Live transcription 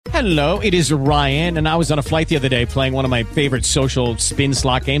Hello, it is Ryan, and I was on a flight the other day playing one of my favorite social spin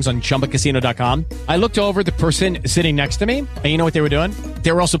slot games on ChumbaCasino.com. I looked over at the person sitting next to me, and you know what they were doing?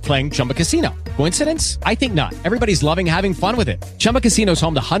 They were also playing Chumba Casino. Coincidence? I think not. Everybody's loving having fun with it. Chumba Casino is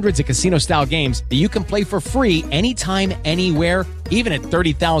home to hundreds of casino-style games that you can play for free anytime, anywhere, even at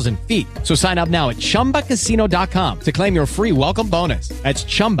 30,000 feet. So sign up now at ChumbaCasino.com to claim your free welcome bonus. That's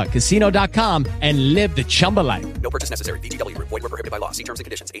ChumbaCasino.com and live the Chumba life. No purchase necessary. VGW. Void were prohibited by law. See terms and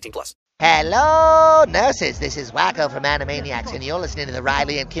conditions. 18+. Hello, nurses. This is Wacko from Animaniacs, and you're listening to the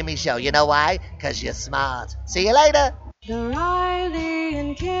Riley and Kimmy Show. You know why? Because you're smart. See you later. The Riley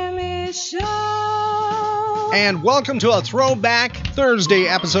and Kimmy Show. And welcome to a Throwback Thursday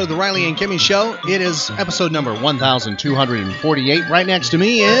episode of the Riley and Kimmy Show. It is episode number 1248. Right next to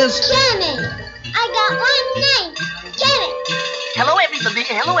me is... Janet. I got one name. Janet. Hello, everybody.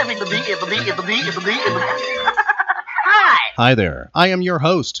 Hello, everybody. Hi. Hi there. I am your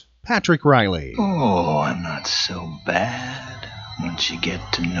host, Patrick Riley. Oh, I'm not so bad once you get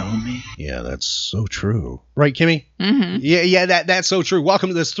to know me. Yeah, that's so true. Right, Kimmy? Mm-hmm. Yeah, that's so true. Welcome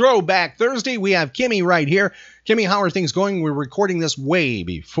to this Throwback Thursday. We have Kimmy right here. Kimmy, how are things going? We're recording this way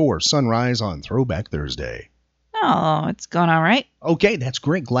before sunrise on Throwback Thursday. Oh, it's going all right. Okay, that's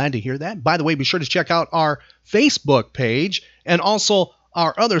great. Glad to hear that. By the way, be sure to check out our Facebook page and also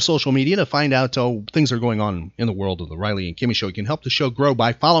our other social media to find out things that are going on in the world of the Riley and Kimmy Show. You can help the show grow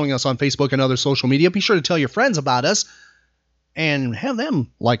by following us on Facebook and other social media. Be sure to tell your friends about us and have them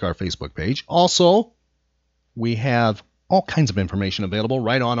like our Facebook page. Also, we have all kinds of information available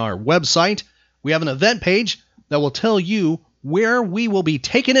right on our website. We have an event page that will tell you where we will be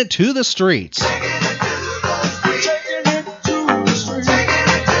taking it to the streets.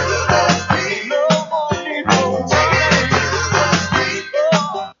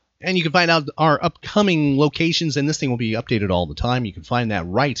 And you can find out our upcoming locations, and this thing will be updated all the time. You can find that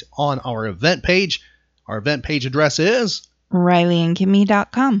right on our event page. Our event page address is...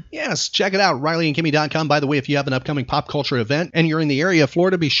 RileyandKimmy.com. Yes, check it out, RileyandKimmy.com. By the way, if you have an upcoming pop culture event and you're in the area of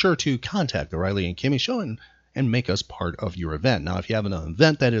Florida, be sure to contact the Riley and Kimmy Show and make us part of your event. Now, if you have an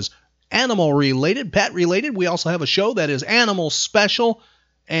event that is animal-related, pet-related, we also have a show that is animal special,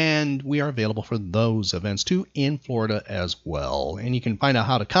 and we are available for those events, too, in Florida as well. And you can find out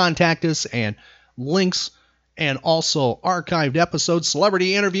how to contact us and links and also archived episodes,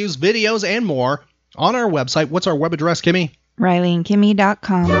 celebrity interviews, videos, and more on our website. What's our web address, Kimmy?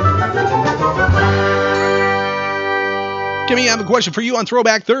 RileyandKimmy.com. Kimmy, I have a question for you on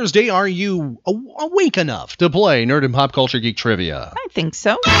Throwback Thursday. Are you awake enough to play Nerd and Pop Culture Geek Trivia? I think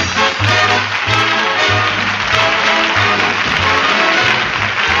so.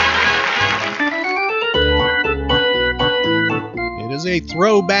 It is a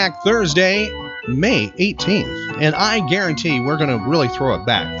Throwback Thursday, May 18th, and I guarantee we're going to really throw it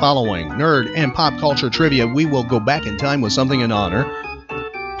back. Following Nerd and Pop Culture Trivia, we will go back in time with something in honor,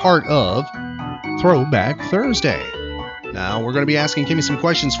 part of Throwback Thursday. Now, we're going to be asking Kimmy some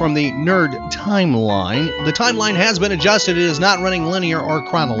questions from the Nerd Timeline. The timeline has been adjusted. It is not running linear or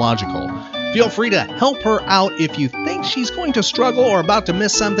chronological. Feel free to help her out if you think she's going to struggle or about to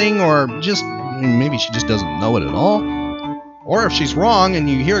miss something, or just maybe she just doesn't know it at all. Or if she's wrong and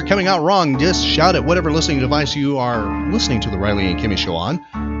you hear it coming out wrong, just shout at whatever listening device you are listening to the Riley and Kimmy Show on.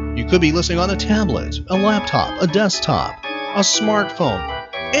 You could be listening on a tablet, a laptop, a desktop, a smartphone.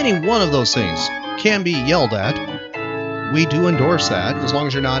 Any one of those things can be yelled at. We do endorse that, as long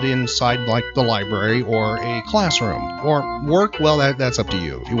as you're not inside like the library or a classroom. Or work, well, that's up to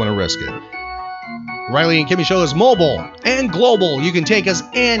you if you want to risk it. Riley and Kimmy Show is mobile and global. You can take us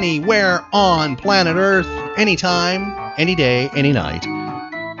anywhere on planet Earth, anytime, any day, any night.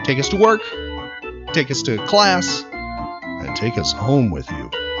 Take us to work, take us to class, and take us home with you.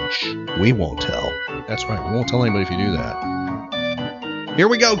 Shh, we won't tell. That's right, we won't tell anybody if you do that. Here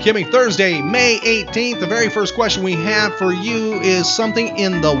we go, Kimmy. Thursday, May 18th. The very first question we have for you is something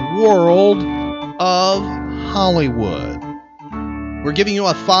in the world of Hollywood. We're giving you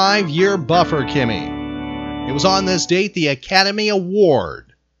a 5-year buffer, Kimmy. It was on this date the Academy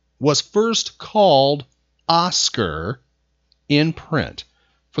Award was first called Oscar in print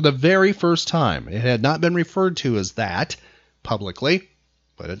for the very first time. It had not been referred to as that publicly,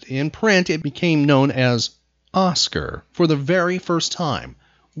 but in print it became known as Oscar for the very first time.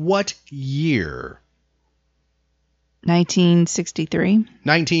 What year? 1963.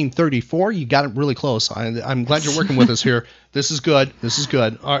 1934. You got it really close. I'm glad you're working with us here. This is good. This is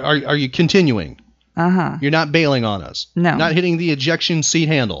good. Are you continuing? Uh-huh. You're not bailing on us? No. Not hitting the ejection seat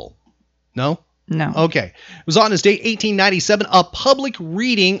handle? No? No. Okay. It was on this date, 1897. A public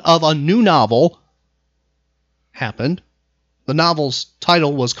reading of a new novel happened. The novel's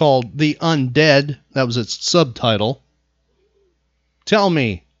title was called The Undead. That was its subtitle. Tell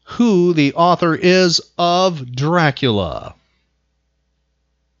me who the author is of Dracula.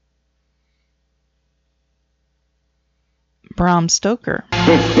 Bram Stoker.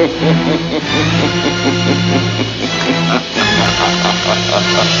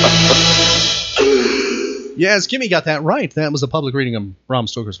 Yes, Kimmy got that right. That was a public reading of Bram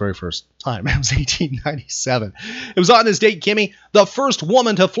Stoker's very first time. It was 1897. It was on this date, Kimmy, the first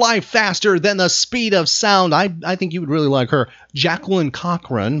woman to fly faster than the speed of sound. I think you would really like her. Jacqueline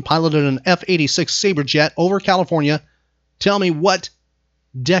Cochran piloted an F-86 Saberjet over California. Tell me what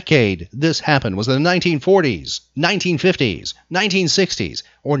decade this happened. Was it the 1940s, 1950s, 1960s,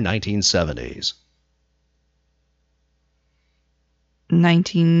 or 1970s?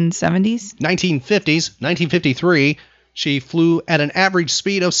 1970s? 1950s, 1953, she flew at an average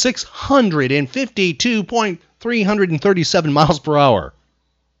speed of 652.337 miles per hour.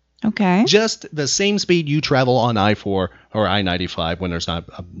 Okay. Just the same speed you travel on I-4 or I-95 when there's not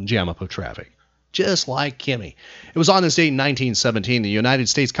a jam up of traffic. Just like Kimmy. It was on this date in 1917, the United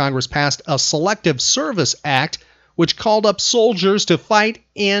States Congress passed a Selective Service Act, which called up soldiers to fight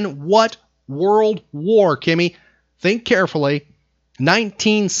in what world war, Kimmy? Think carefully.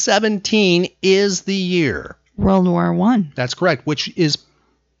 1917 is the year. World War I. That's correct, which is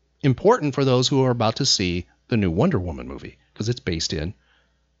important for those who are about to see the new Wonder Woman movie, because it's based in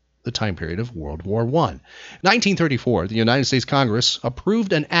the time period of World War I. 1934, the United States Congress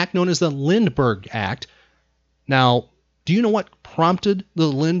approved an act known as the Lindbergh Act. Now, do you know what prompted the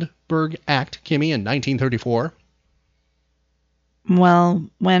Lindbergh Act, Kimmy, in 1934? Well,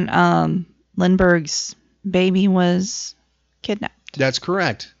 when Lindbergh's baby was kidnapped. That's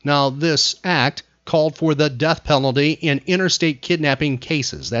correct. Now, this act called for the death penalty in interstate kidnapping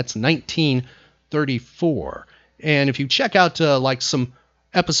cases. That's 1934. And if you check out like some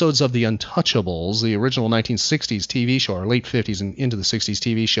episodes of The Untouchables, the original 1960s TV show, or late 50s and into the 60s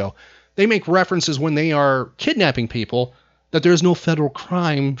TV show, they make references when they are kidnapping people that there's no federal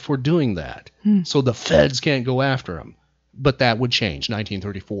crime for doing that. So the feds can't go after them. But that would change,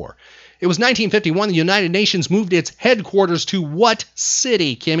 1934. It was 1951 the United Nations moved its headquarters to what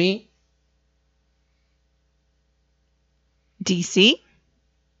city, Kimmy? DC?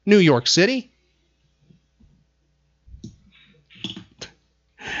 New York City.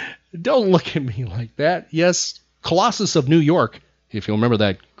 Don't look at me like that. Yes, Colossus of New York, if you'll remember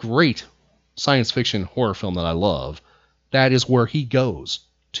that great science fiction horror film that I love, that is where he goes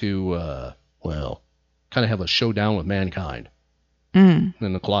to, kind of have a showdown with mankind in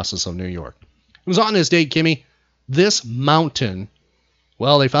the Colossus of New York. It was on this date, Kimmy. This mountain,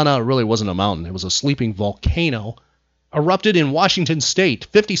 well, they found out it really wasn't a mountain. It was a sleeping volcano, erupted in Washington State.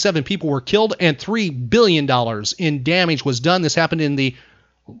 57 people were killed and $3 billion in damage was done. This happened in the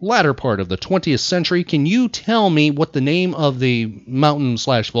latter part of the 20th century. Can you tell me what the name of the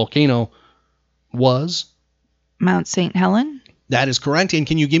mountain/volcano was? Mount St. Helen? That is correct. And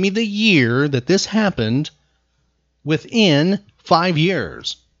can you give me the year that this happened within 5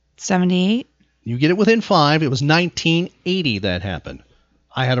 years? 78? You get it within 5. It was 1980 that happened.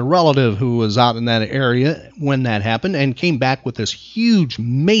 I had a relative who was out in that area when that happened and came back with this huge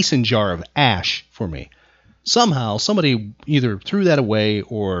mason jar of ash for me. Somehow, somebody either threw that away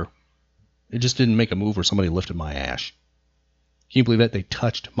or it just didn't make a move or somebody lifted my ash. Can you believe that? They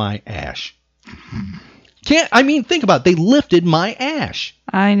touched my ash. Think about it. They lifted my ash.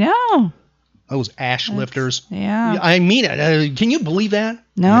 I know. Those ash lifters. Yeah. I mean it. Can you believe that?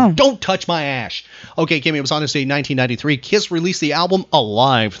 No. Don't touch my ash. Okay, Kimmy, it was on this date 1993. Kiss released the album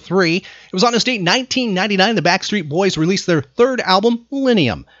Alive 3. It was on this date 1999. The Backstreet Boys released their third album,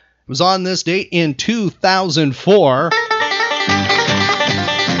 Millennium. It was on this date in 2004.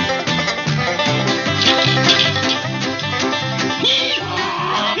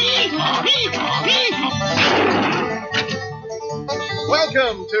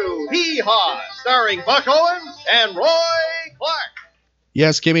 Welcome to Hee Haw, starring Buck Owens and Roy Clark.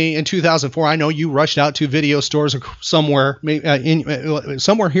 Yes, Kimmy, in 2004, I know you rushed out to video stores somewhere,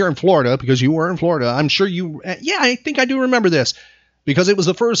 somewhere here in Florida, because you were in Florida. I'm sure you, I think I do remember this, because it was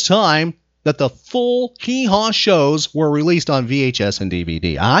the first time that the full Hee Haw shows were released on VHS and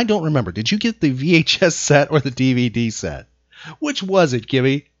DVD. I don't remember. Did you get the VHS set or the DVD set? Which was it,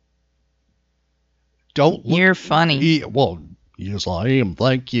 Kimmy? Don't look. You're funny. Well, yes, I am.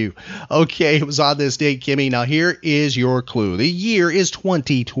 Thank you. Okay, it was on this date, Kimmy. Now, here is your clue. The year is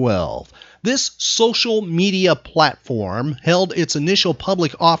 2012. This social media platform held its initial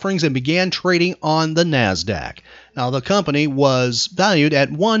public offerings and began trading on the NASDAQ. Now, the company was valued at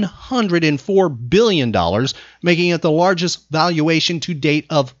 $104 billion, making it the largest valuation to date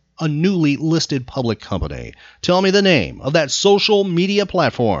of a newly listed public company. Tell me the name of that social media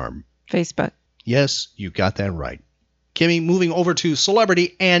platform. Facebook. Yes, you got that right. Kimmy, moving over to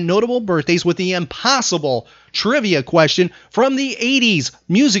celebrity and notable birthdays with the impossible trivia question from the 80s,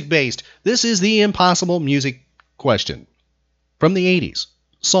 music-based. This is the impossible music question. From the 80s,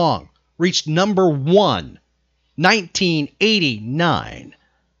 song reached number 1, 1989.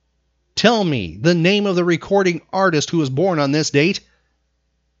 Tell me the name of the recording artist who was born on this date,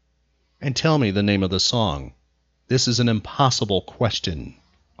 and tell me the name of the song. This is an impossible question.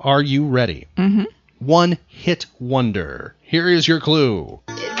 Are you ready? Mm-hmm. One hit wonder. Here is your clue.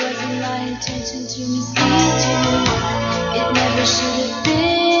 It wasn't my intention to mislead you. It never should have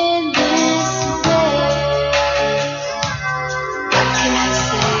been this way. What can I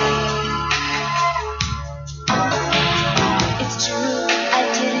say? It's true, I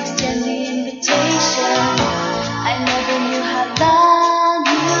did extend the invitation. I never knew how long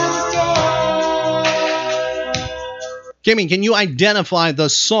you'd stay. Kimmy, can you identify the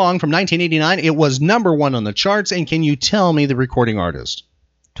song from 1989? It was number 1 on the charts, and can you tell me the recording artist?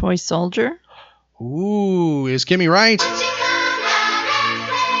 Toy Soldier. Ooh, is Kimmy right?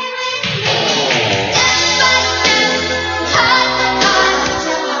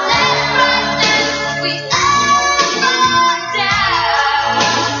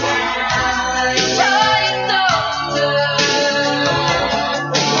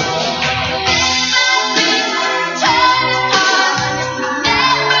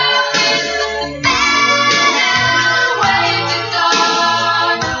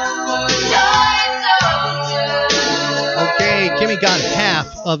 Kimmy got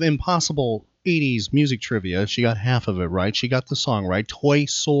half of impossible 80s music trivia. She got half of it right. She got the song right. Toy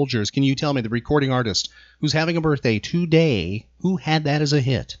Soldiers. Can you tell me the recording artist who's having a birthday today, who had that as a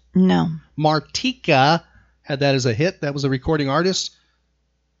hit? No. Martika had that as a hit. That was a recording artist.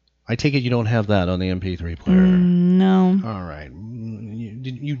 I take it you don't have that on the MP3 player. No. All right.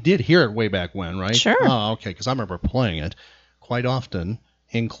 You did hear it way back when, right? Sure. Oh, okay, because I remember playing it quite often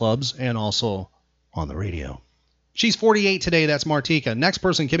in clubs and also on the radio. She's 48 today. That's Martika. Next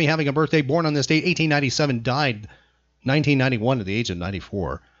person, Kimmy, having a birthday, born on this date, 1897, died 1991 at the age of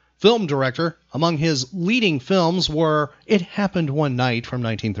 94. Film director. Among his leading films were It Happened One Night from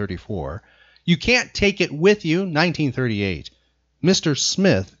 1934, You Can't Take It With You, 1938, Mr.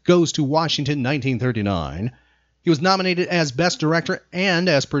 Smith Goes to Washington, 1939. He was nominated as Best Director and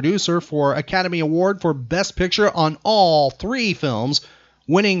as producer for Academy Award for Best Picture on all 3 films,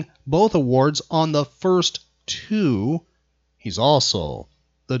 winning both awards on the first 2. He's also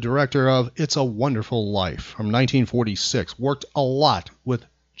the director of It's a Wonderful Life from 1946. Worked a lot with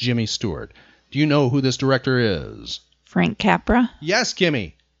Jimmy Stewart. Do you know who this director is? Frank Capra. Yes,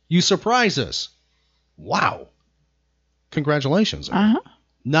 Kimmy. You surprise us. Wow. Congratulations. Uh-huh.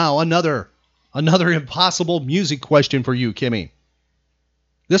 Now another impossible music question for you, Kimmy.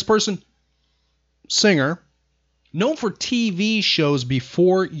 This person, singer, known for TV shows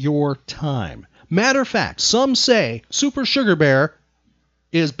before your time. Matter of fact, some say Super Sugar Bear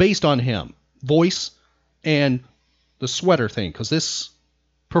is based on him. Voice and the sweater thing, because this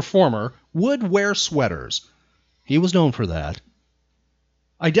performer would wear sweaters. He was known for that.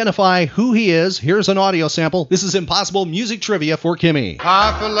 Identify who he is. Here's an audio sample. This is Impossible Music Trivia for Kimmy.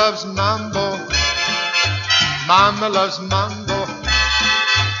 Papa loves mambo. Mama loves mambo.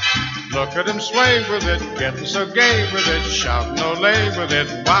 Look at him sway with it, getting so gay with it, shouting ole with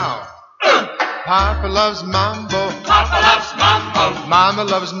it. Wow. Papa loves mambo. Papa loves mambo. Mama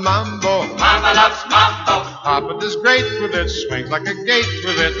loves mambo. Mama loves mambo. Papa does great with it, swings like a gate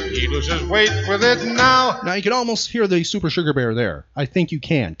with it. He loses weight with it now. Now you can almost hear the Super Sugar Bear there. I think you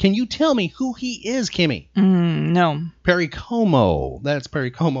can. Can you tell me who he is, Kimmy? No. Perry Como. That's Perry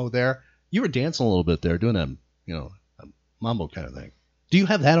Como there. You were dancing a little bit there, doing a mambo kind of thing. Do you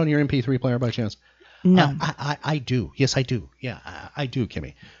have that on your MP3 player by chance? No. I do. Yes, I do. Yeah, I do,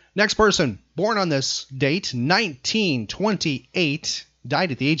 Kimmy. Next person, born on this date, 1928,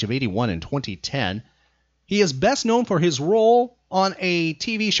 died at the age of 81 in 2010. He is best known for his role on a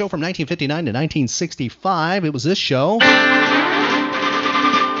TV show from 1959 to 1965. It was this show.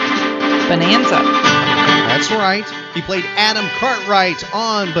 Bonanza. That's right. He played Adam Cartwright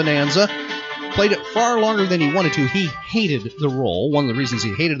on Bonanza. Played it far longer than he wanted to. He hated the role. One of the reasons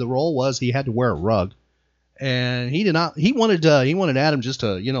he hated the role was he had to wear a rug. And he did not. He wanted Adam just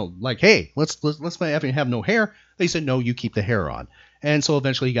to, like, hey, let's have no hair. They said, no, you keep the hair on. And so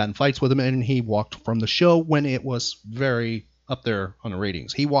eventually he got in fights with him, and he walked from the show when it was very up there on the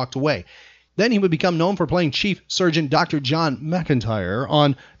ratings. He walked away. Then he would become known for playing Chief Surgeon Dr. John McIntyre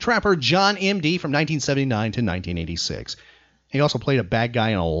on Trapper John M.D. from 1979 to 1986. He also played a bad guy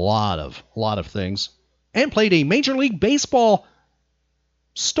in a lot of things, and played a Major League Baseball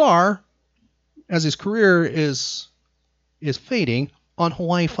star as his career is fading on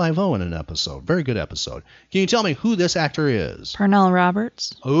Hawaii Five-0 in an episode. Very good episode. Can you tell me who this actor is? Pernell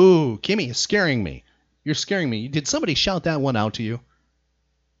Roberts. Oh, Kimmy is scaring me. You're scaring me. Did somebody shout that one out to you?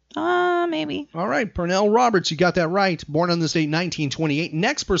 Maybe. All right, Pernell Roberts, you got that right. Born on this date, 1928.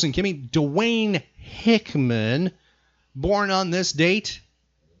 Next person, Kimmy, Dwayne Hickman. Born on this date.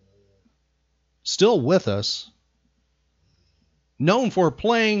 Still with us. Known for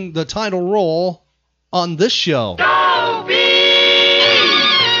playing the title role on this show. Dobie!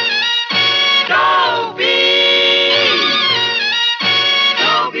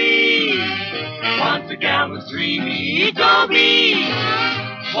 Once a gal was dreamy, Dobie.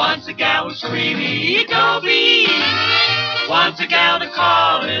 Once a gal was creamy, Dobie. Once a gal to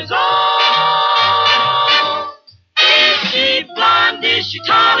call his own. Is she blonde? Is she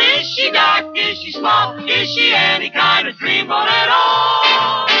tall? Is she dark? Is she small? Is she any kind of dreamboat at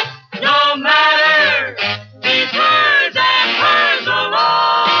all? No matter, he's hers and hers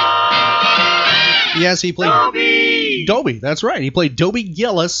alone. Yes, he played Dobie. Dobie, that's right. He played Dobie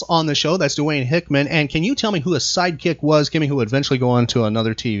Gillis on the show. That's Dwayne Hickman. And can you tell me who his sidekick was, Kimmy, who would eventually go on to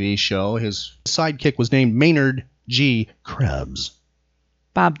another TV show? His sidekick was named Maynard G. Krebs.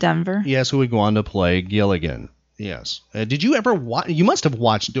 Bob Denver. Yes, who would go on to play Gilligan. Yes. Did you ever watch? You must have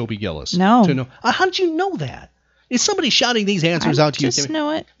watched Dobie Gillis. No. To know. How did you know that? Is somebody shouting these answers out to you? I just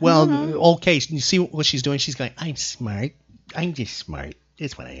know it. Well, okay. You see what she's doing? She's going, I'm smart. I'm just smart.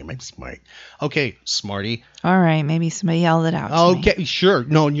 That's what I am. I'm smart. Okay, smarty. All right, maybe somebody yelled it out to me. Okay, sure.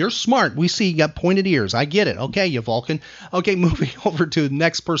 No, you're smart. We see you got pointed ears. I get it. Okay, you Vulcan. Okay, moving over to the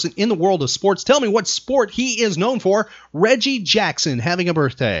next person in the world of sports. Tell me what sport he is known for. Reggie Jackson having a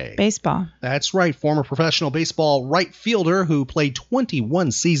birthday. Baseball. That's right. Former professional baseball right fielder who played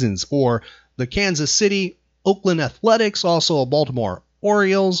 21 seasons for the Kansas City, Oakland Athletics, also Baltimore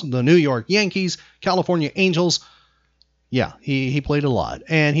Orioles, the New York Yankees, California Angels. Yeah, he played a lot.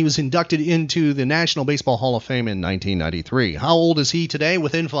 And he was inducted into the National Baseball Hall of Fame in 1993. How old is he today?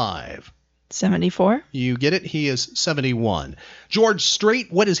 Within 5. 74. You get it? He is 71. George Strait,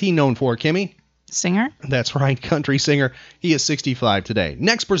 what is he known for, Kimmy? Singer. That's right, country singer. He is 65 today.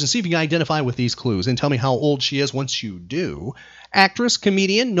 Next person, see if you can identify with these clues and tell me how old she is once you do. Actress,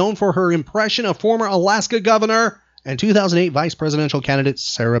 comedian, known for her impression of former Alaska governor and 2008 vice presidential candidate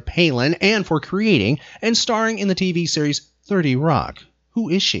Sarah Palin, and for creating and starring in the TV series 30 Rock. Who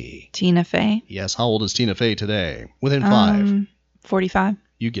is she? Tina Fey. Yes, how old is Tina Fey today? Within 5. 45.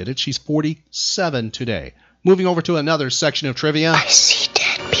 You get it. She's 47 today. Moving over to another section of trivia. I see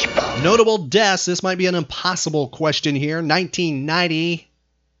dead people. Notable deaths. This might be an impossible question here. 1990.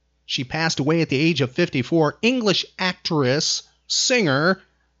 She passed away at the age of 54. English actress, singer,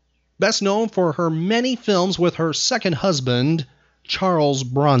 best known for her many films with her second husband, Charles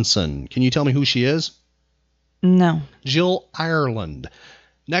Bronson. Can you tell me who she is? No. Jill Ireland.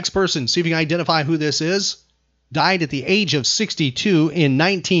 Next person, see if you can identify who this is. Died at the age of 62 in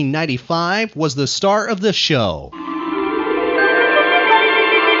 1995, was the star of the show.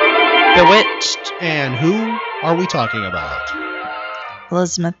 Bewitched. And who are we talking about?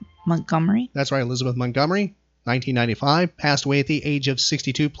 Elizabeth Montgomery. That's right, Elizabeth Montgomery. 1995, passed away at the age of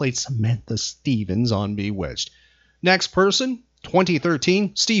 62, played Samantha Stevens on Bewitched. Next person,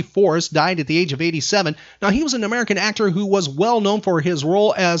 2013, Steve Forrest, died at the age of 87. Now, he was an American actor who was well known for his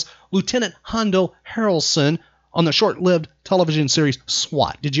role as Lieutenant Hondo Harrelson on the short-lived television series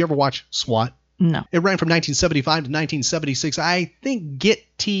SWAT. Did you ever watch SWAT? No. It ran from 1975 to 1976. I think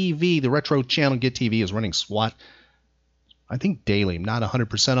Get TV, the retro channel Get TV, is running SWAT. I think daily. I'm not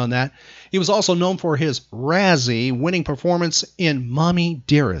 100% on that. He was also known for his Razzie-winning performance in Mommy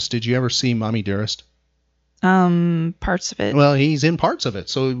Dearest. Did you ever see Mommy Dearest? Parts of it. Well, he's in parts of it,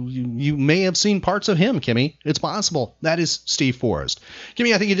 so you may have seen parts of him, Kimmy. It's possible. That is Steve Forrest.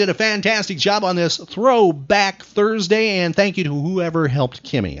 Kimmy, I think you did a fantastic job on this Throwback Thursday, and thank you to whoever helped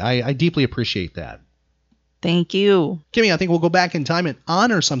Kimmy. I deeply appreciate that. Thank you. Kimmy, I think we'll go back in time and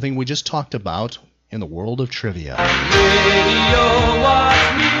honor something we just talked about in the world of trivia. Radio was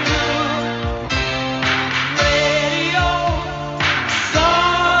new. Radio,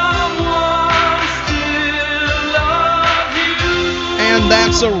 someone still loves you. And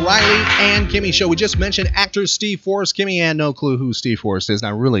that's a Riley and Kimmy show. We just mentioned actor Steve Forrest. Kimmy had no clue who Steve Forrest is, and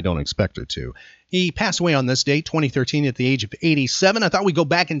I really don't expect her to. He passed away on this date, 2013, at the age of 87. I thought we'd go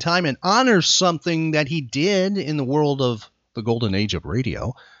back in time and honor something that he did in the world of the golden age of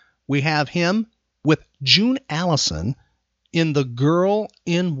radio. We have him with June Allison in The Girl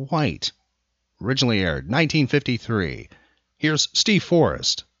in White. Originally aired 1953. Here's Steve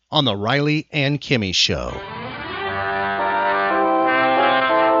Forrest on the Riley and Kimmy Show.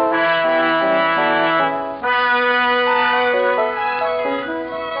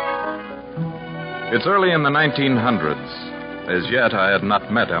 It's early in the 1900s. As yet, I had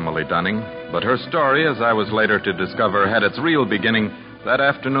not met Emily Dunning, but her story, as I was later to discover, had its real beginning that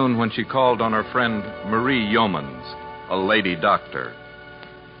afternoon when she called on her friend Marie Yeomans, a lady doctor.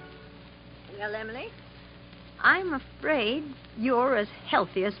 Well, Emily, I'm afraid you're as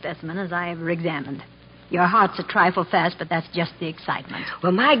healthy a specimen as I ever examined. Your heart's a trifle fast, but that's just the excitement.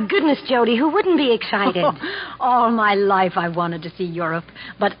 Well, my goodness, Jody, who wouldn't be excited? All my life I wanted to see Europe,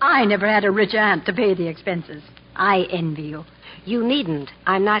 but I never had a rich aunt to pay the expenses. I envy you. You needn't.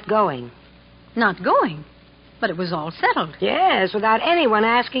 I'm not going. Not going? But it was all settled. Yes, without anyone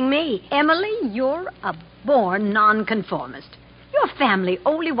asking me. Emily, you're a born nonconformist. Your family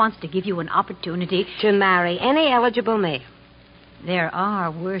only wants to give you an opportunity to marry any eligible male. There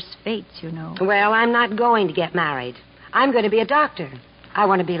are worse fates, you know. Well, I'm not going to get married. I'm going to be a doctor. I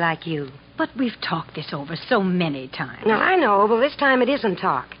want to be like you. But we've talked this over so many times. No, I know, but this time it isn't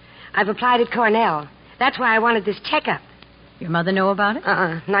talk. I've applied at Cornell. That's why I wanted this checkup. Your mother know about it?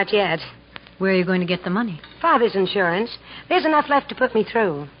 Not yet. Where are you going to get the money? Father's insurance. There's enough left to put me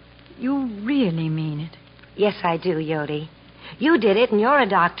through. You really mean it? Yes, I do, Yodi. You did it, and you're a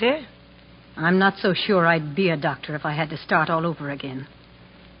doctor. I'm not so sure I'd be a doctor if I had to start all over again.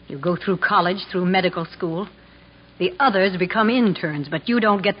 You go through college, through medical school. The others become interns, but you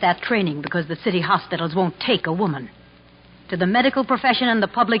don't get that training because the city hospitals won't take a woman. To the medical profession and the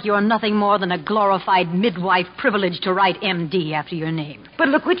public, you're nothing more than a glorified midwife privileged to write MD after your name. But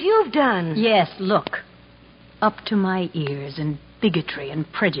look what you've done. Yes, look. Up to my ears in bigotry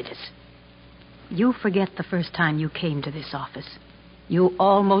and prejudice. You forget the first time you came to this office. You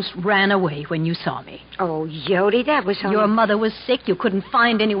almost ran away when you saw me. Oh, Yodi, that was Your mother was sick. You couldn't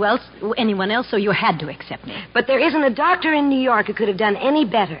find anyone else, so you had to accept me. But there isn't a doctor in New York who could have done any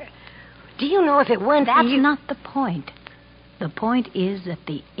better. Do you know if it weren't That's not the point. The point is that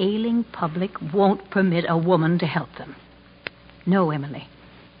the ailing public won't permit a woman to help them. No, Emily.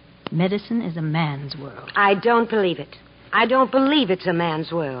 Medicine is a man's world. I don't believe it. I don't believe it's a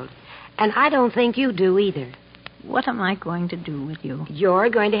man's world. And I don't think you do either. What am I going to do with you? You're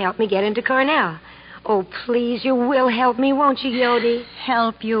going to help me get into Cornell. Oh, please, you will help me, won't you, Yodi?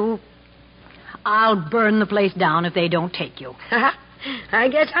 Help you? I'll burn the place down if they don't take you. I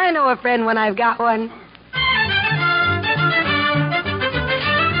guess I know a friend when I've got one.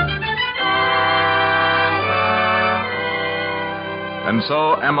 And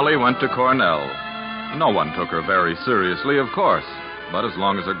so Emily went to Cornell. No one took her very seriously, of course. But as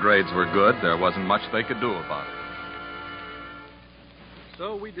long as her grades were good, there wasn't much they could do about it.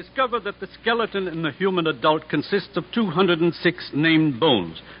 So we discovered that the skeleton in the human adult consists of 206 named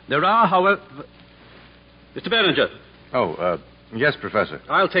bones. There are, however... Mr. Behringer. Oh, yes, Professor.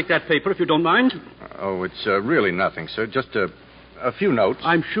 I'll take that paper if you don't mind. Oh, it's really nothing, sir. Just a few notes.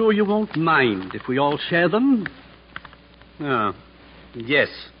 I'm sure you won't mind if we all share them. Yes.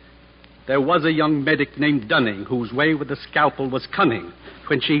 There was a young medic named Dunning whose way with the scalpel was cunning.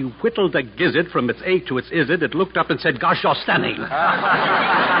 When she whittled a gizzard from its A to its izzard, it looked up and said, "Gosh, you're stunning."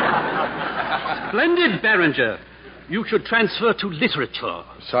 Splendid, Behringer. You should transfer to literature.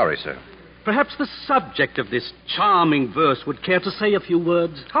 Sorry, sir. Perhaps the subject of this charming verse would care to say a few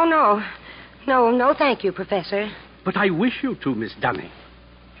words. Oh, no. No, thank you, Professor. But I wish you to, Miss Dunning.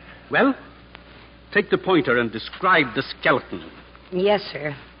 Well, take the pointer and describe the skeleton. Yes,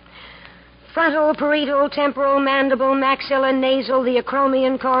 sir. Frontal, parietal, temporal, mandible, maxilla, nasal, the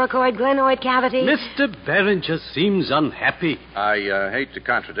acromion, coracoid, glenoid cavity. Mr. Behringer seems unhappy. I hate to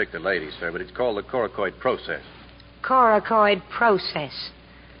contradict the lady, sir, but it's called the coracoid process. Coracoid process.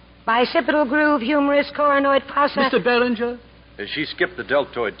 Bicipital groove, humerus, coronoid fossa. Mr. Behringer? She skipped the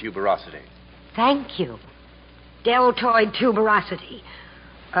deltoid tuberosity. Thank you. Deltoid tuberosity.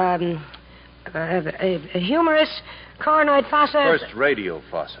 Humerus, coronoid fossa. First radial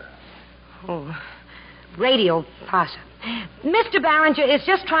fossa. Oh, radial fossa. Mr. Behringer is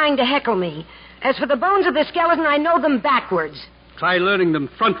just trying to heckle me. As for the bones of the skeleton, I know them backwards. Try learning them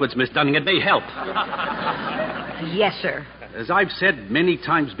frontwards, Miss Dunning. It may help. Yes, sir. As I've said many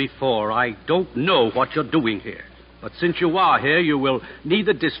times before, I don't know what you're doing here. But since you are here, you will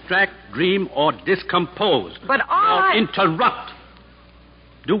neither distract, dream, or discompose. But all or interrupt.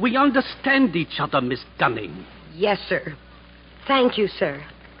 Do we understand each other, Miss Dunning? Yes, sir. Thank you, sir.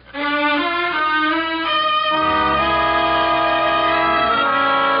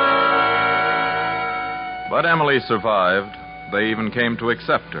 But Emily survived. They even came to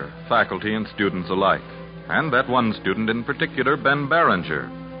accept her, faculty and students alike. And that one student in particular, Ben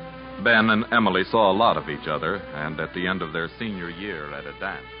Barringer. Ben and Emily saw a lot of each other, and at the end of their senior year at a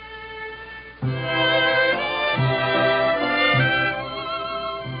dance.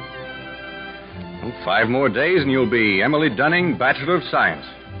 5 more days and you'll be Emily Dunning, Bachelor of Science.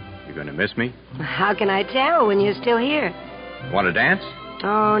 You going to miss me? How can I tell when you're still here? Want to dance?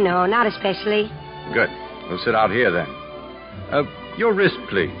 Oh, no, not especially. Good. We'll sit out here then. Your wrist,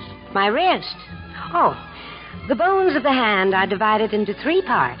 please. My wrist? Oh, the bones of the hand are divided into 3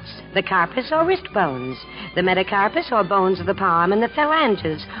 parts. The carpus or wrist bones, the metacarpus or bones of the palm, and the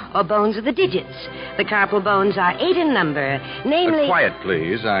phalanges or bones of the digits. The carpal bones are 8 in number, namely... Quiet,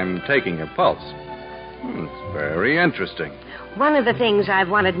 please. I'm taking your pulse. It's very interesting. One of the things I've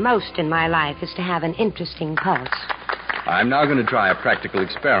wanted most in my life is to have an interesting pulse. I'm now going to try a practical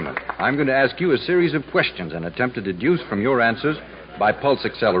experiment. I'm going to ask you a series of questions and attempt to deduce from your answers by pulse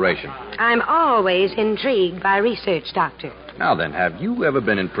acceleration. I'm always intrigued by research, Doctor. Now then, have you ever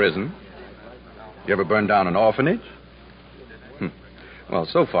been in prison? You ever burned down an orphanage? Well,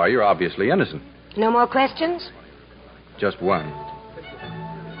 so far, you're obviously innocent. No more questions? Just one.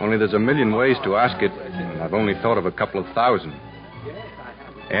 Only there's a million ways to ask it, and I've only thought of a couple of thousand.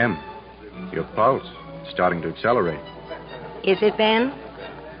 Em, your pulse is starting to accelerate. Is it, Ben?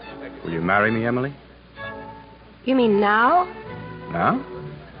 Will you marry me, Emily? You mean now? Now?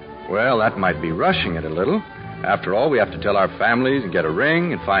 Well, that might be rushing it a little. After all, we have to tell our families and get a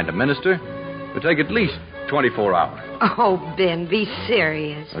ring and find a minister. It'll take at least 24 hours. Oh, Ben, be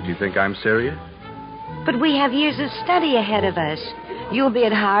serious. Don't you think I'm serious? But we have years of study ahead of us. You'll be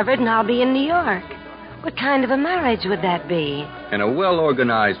at Harvard and I'll be in New York. What kind of a marriage would that be? In a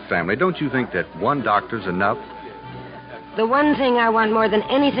well-organized family, don't you think that one doctor's enough? The one thing I want more than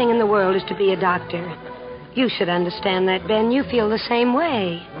anything in the world is to be a doctor. You should understand that, Ben. You feel the same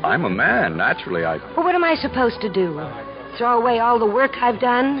way. I'm a man. Naturally, Well, what am I supposed to do? Throw away all the work I've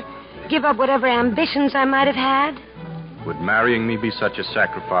done? Give up whatever ambitions I might have had? Would marrying me be such a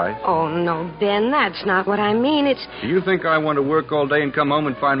sacrifice? Oh, no, Ben, that's not what I mean. It's... Do you think I want to work all day and come home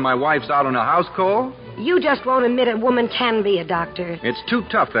and find my wife's out on a house call? You just won't admit a woman can be a doctor. It's too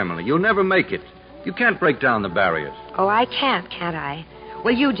tough, Emily. You'll never make it. You can't break down the barriers. Oh, I can't I?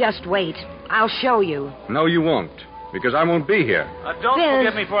 Well, you just wait. I'll show you. No, you won't, because I won't be here. Don't Ben.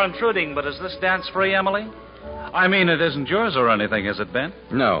 forgive me for intruding, but is this dance free, Emily? I mean, it isn't yours or anything, is it, Ben?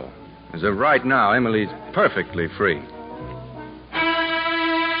 No. As of right now, Emily's perfectly free.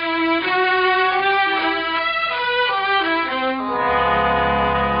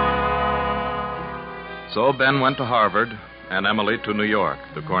 So Ben went to Harvard and Emily to New York,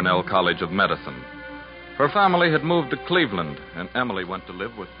 the Cornell College of Medicine. Her family had moved to Cleveland, and Emily went to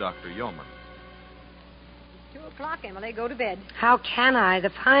live with Dr. Yeoman. 2 o'clock, Emily. Go to bed. How can I? The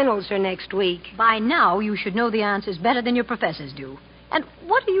finals are next week. By now, you should know the answers better than your professors do. And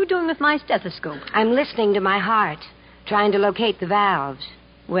what are you doing with my stethoscope? I'm listening to my heart, trying to locate the valves.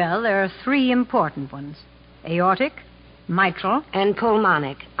 Well, there are 3 important ones. Aortic, mitral, and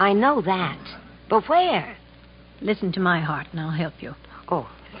pulmonic. I know that. But where? Listen to my heart, and I'll help you. Oh,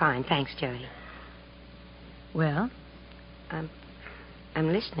 fine. Thanks, Jody. Well? I'm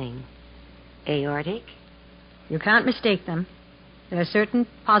listening. Aortic? You can't mistake them. There are certain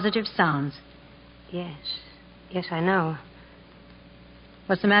positive sounds. Yes. Yes, I know.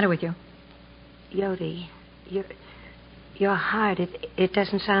 What's the matter with you? Jody, your heart, it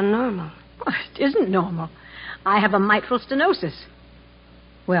doesn't sound normal. Oh, it isn't normal. I have a mitral stenosis.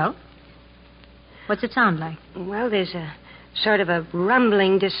 Well? What's it sound like? Well, there's a sort of a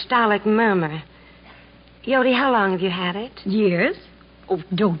rumbling dystolic murmur. Jody, how long have you had it? Years. Oh,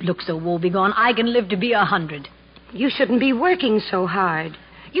 don't look so woebegone. I can live to be 100. You shouldn't be working so hard.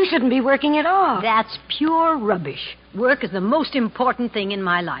 You shouldn't be working at all. That's pure rubbish. Work is the most important thing in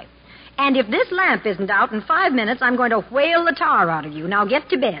my life. And if this lamp isn't out in 5 minutes, I'm going to whale the tar out of you. Now get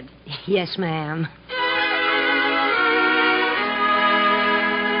to bed. Yes, ma'am.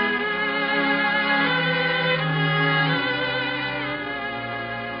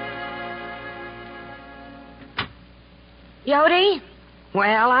 Jody?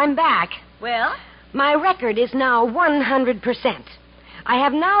 Well, I'm back. Well? My record is now 100%. I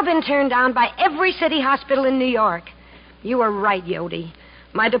have now been turned down by every city hospital in New York. You were right, Jody.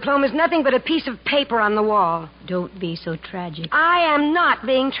 My diploma's nothing but a piece of paper on the wall. Don't be so tragic. I am not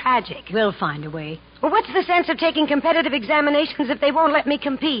being tragic. We'll find a way. Well, what's the sense of taking competitive examinations if they won't let me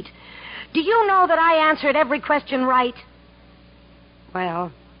compete? Do you know that I answered every question right?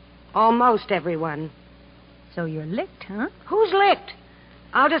 Well, almost everyone. So you're licked, huh? Who's licked?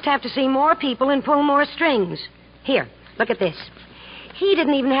 I'll just have to see more people and pull more strings. Here, look at this. He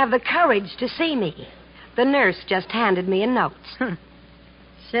didn't even have the courage to see me. The nurse just handed me a note.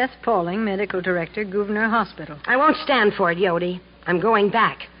 Seth Pauling, Medical Director, Gouverneur Hospital. I won't stand for it, Yodi. I'm going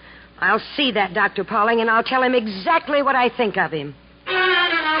back. I'll see that Dr. Pauling, and I'll tell him exactly what I think of him.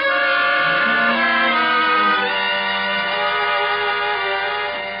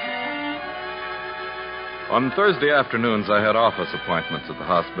 On Thursday afternoons, I had office appointments at the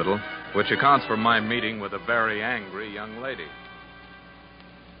hospital, which accounts for my meeting with a very angry young lady.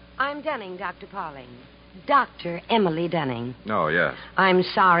 I'm Dunning, Dr. Pauling. Dr. Emily Dunning. Oh, yes. I'm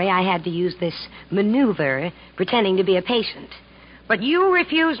sorry I had to use this maneuver pretending to be a patient. But you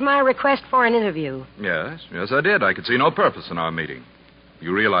refused my request for an interview. Yes, I did. I could see no purpose in our meeting.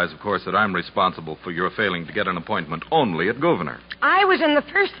 You realize, of course, that I'm responsible for your failing to get an appointment only at Gouverneur. I was in the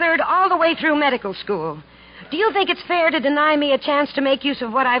first third all the way through medical school. Do you think it's fair to deny me a chance to make use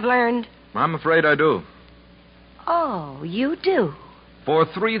of what I've learned? I'm afraid I do. Oh, you do? For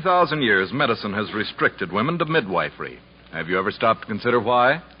 3,000 years, medicine has restricted women to midwifery. Have you ever stopped to consider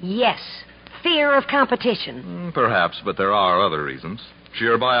why? Yes. Fear of competition. Perhaps, but there are other reasons.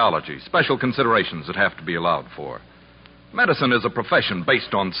 Sheer biology, special considerations that have to be allowed for. Medicine is a profession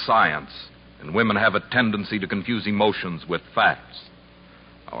based on science, and women have a tendency to confuse emotions with facts.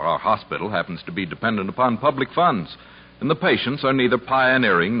 Our hospital happens to be dependent upon public funds, and the patients are neither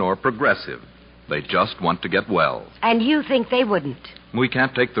pioneering nor progressive. They just want to get well. And you think they wouldn't? We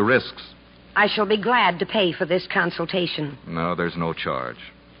can't take the risks. I shall be glad to pay for this consultation. No, there's no charge.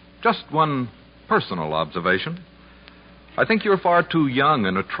 Just one personal observation. I think you're far too young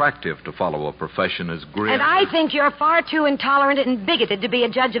and attractive to follow a profession as grim. And I think you're far too intolerant and bigoted to be a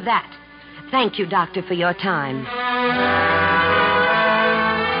judge of that. Thank you, Doctor, for your time.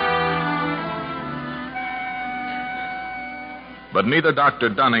 But neither Dr.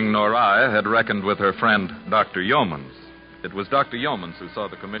 Dunning nor I had reckoned with her friend, Dr. Yeomans. It was Dr. Yeomans who saw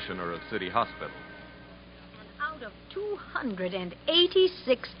the commissioner of City Hospital. Out of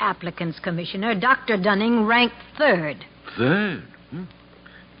 286 applicants, Commissioner, Dr. Dunning ranked third. Third?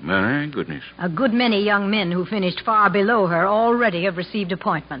 My goodness. A good many young men who finished far below her already have received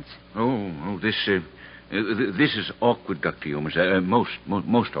appointments. This is awkward, Dr. Yeomans.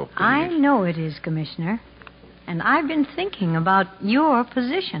 Most awkward. I know it is, Commissioner. And I've been thinking about your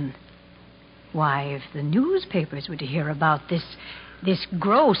position. Why, if the newspapers were to hear about this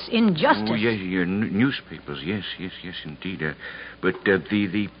gross injustice... Oh, yes, newspapers, yes, indeed. But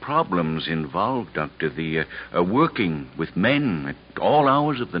the problems involved, Doctor, the working with men at all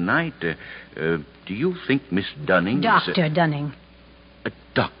hours of the night, do you think Miss Dunning... Dr. Dunning.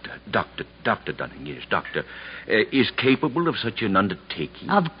 Dr. Dunning, yes, Doctor, is capable of such an undertaking?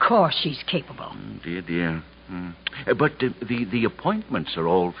 Of course she's capable. Dear. But the appointments are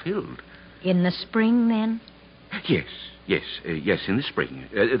all filled. In the spring, then? Yes, in the spring.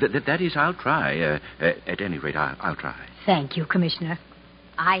 That is, I'll try. At any rate, I'll try. Thank you, Commissioner.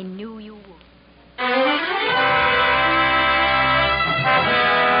 I knew you would.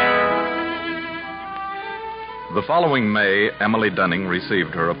 The following May, Emily Dunning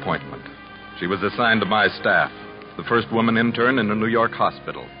received her appointment. She was assigned to my staff, the first woman intern in a New York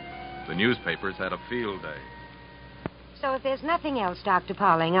hospital. The newspapers had a field day. So if there's nothing else, Dr.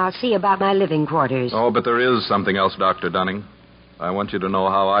 Pauling, I'll see about my living quarters. Oh, but there is something else, Dr. Dunning. I want you to know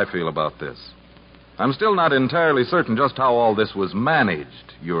how I feel about this. I'm still not entirely certain just how all this was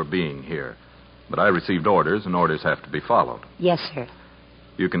managed, your being here. But I received orders, and orders have to be followed. Yes, sir.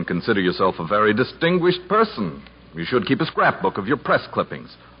 You can consider yourself a very distinguished person. You should keep a scrapbook of your press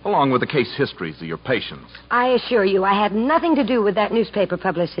clippings, along with the case histories of your patients. I assure you I had nothing to do with that newspaper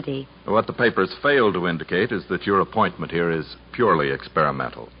publicity. What the papers fail to indicate is that your appointment here is purely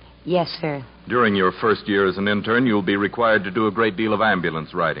experimental. Yes, sir. During your first year as an intern, you'll be required to do a great deal of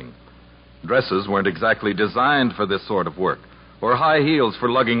ambulance riding. Dresses weren't exactly designed for this sort of work, or high heels for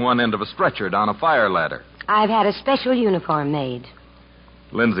lugging one end of a stretcher down a fire ladder. I've had a special uniform made.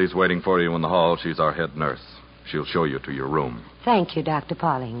 Lindsay's waiting for you in the hall. She's our head nurse. She'll show you to your room. Thank you, Dr.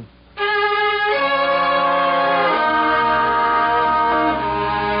 Pauling.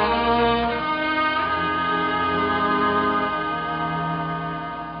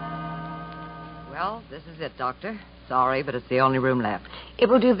 Well, this is it, Doctor. Sorry, but it's the only room left. It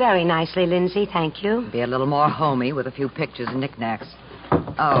will do very nicely, Lindsay. Thank you. Be a little more homey with a few pictures and knickknacks.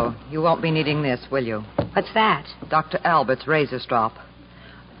 Oh, you won't be needing this, will you? What's that? Dr. Albert's razor strop.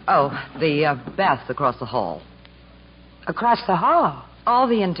 Oh, the bath's across the hall. Across the hall? All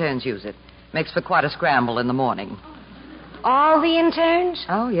the interns use it. Makes for quite a scramble in the morning. All the interns?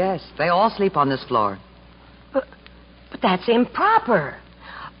 Oh, yes. They all sleep on this floor. But that's improper.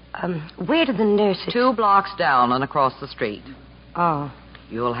 Where do the nurses... 2 blocks down and across the street. Oh.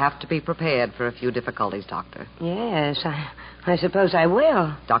 You'll have to be prepared for a few difficulties, Doctor. Yes, I suppose I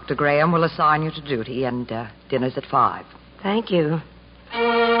will. Dr. Graham will assign you to duty, and dinner's at 5. Thank you.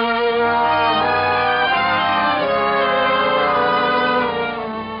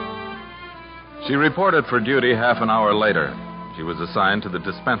 She reported for duty half an hour later. She was assigned to the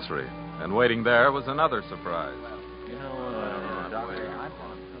dispensary, and waiting there was another surprise.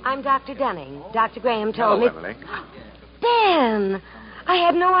 I'm Dr. Dunning. Dr. Graham told me... Emily. Ben! I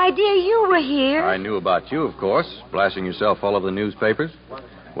had no idea you were here. I knew about you, of course, blasting yourself all over the newspapers.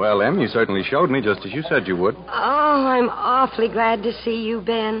 Well, Em, you certainly showed me just as you said you would. Oh, I'm awfully glad to see you,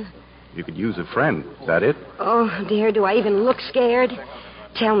 Ben. You could use a friend. Is that it? Oh, dear, do I even look scared?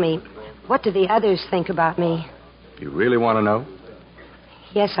 Tell me, what do the others think about me? You really want to know?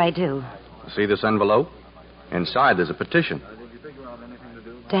 Yes, I do. See this envelope? Inside there's a petition.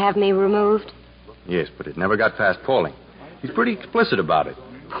 To have me removed? Yes, but it never got past Pauling. He's pretty explicit about it.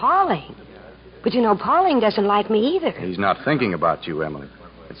 Pauling? But you know, Pauling doesn't like me either. He's not thinking about you, Emily.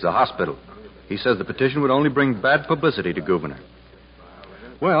 It's the hospital. He says the petition would only bring bad publicity to Gouverneur.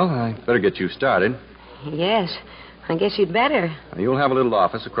 Well, I better get you started. Yes, I guess you'd better. Now, you'll have a little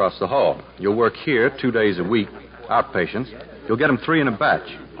office across the hall. You'll work here 2 days a week, outpatients. You'll get them 3 in a batch.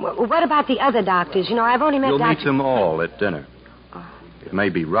 What about the other doctors? You know, I've only met You'll Dr. meet them all at dinner. It may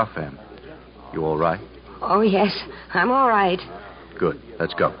be rough, Em. You all right? Oh, yes, I'm all right. Good.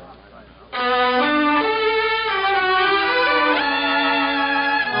 Let's go.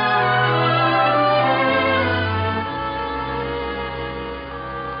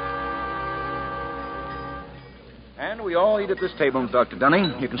 And we all eat at this table, Dr.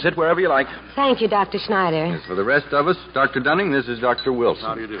 Dunning. You can sit wherever you like. Thank you, Dr. Schneider. As for the rest of us, Dr. Dunning, this is Dr. Wilson.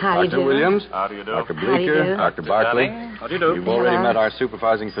 How do you do? How do you Dr. do? Williams. How do you do? Dr. How do you Bleeker. do? Dr. Barkley. How do you do? You've already Hello. met our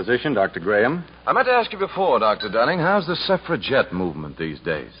supervising physician, Dr. Graham. I meant to ask you before, Dr. Dunning, how's the suffragette movement these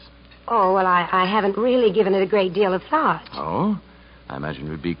days? Oh, well, I haven't really given it a great deal of thought. Oh? I imagine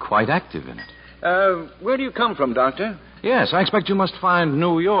you'd be quite active in it. Where do you come from, Doctor? Yes, I expect you must find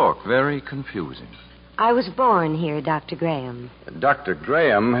New York very confusing. I was born here, Dr. Graham. Dr.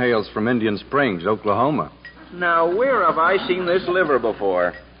 Graham hails from Indian Springs, Oklahoma. Now, where have I seen this liver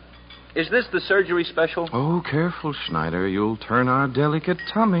before? Is this the surgery special? Oh, careful, Schneider. You'll turn our delicate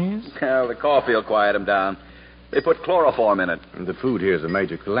tummies. Well, the coffee will quiet him down. They put chloroform in it. And the food here is a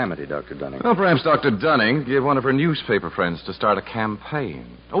major calamity, Dr. Dunning. Well, perhaps Dr. Dunning give one of her newspaper friends to start a campaign.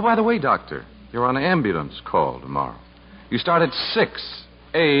 Oh, by the way, Doctor, you're on an ambulance call tomorrow. You start at 6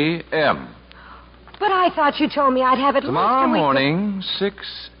 a.m. But I thought you told me I'd have it Tomorrow morning,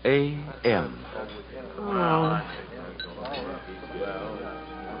 6 a.m. Oh.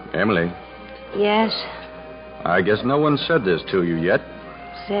 Emily, Yes? I guess no one said this to you yet.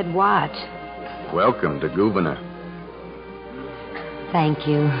 Said what? Welcome to Gouverneur. Thank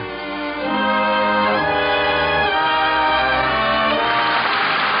you.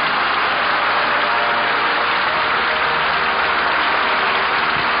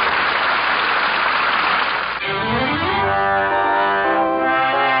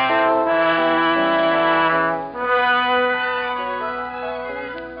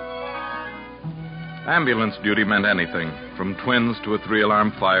 Ambulance duty meant anything, from twins to a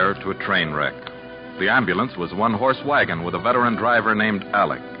 3-alarm fire to a train wreck. The ambulance was 1-horse wagon with a veteran driver named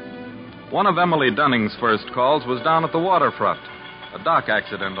Alec. One of Emily Dunning's first calls was down at the waterfront, a dock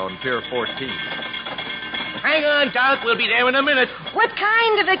accident on Pier 14. Hang on, Doc. We'll be there in a minute. What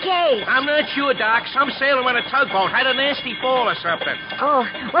kind of a case? I'm not sure, Doc. Some sailor on a tugboat had a nasty fall or something. Oh,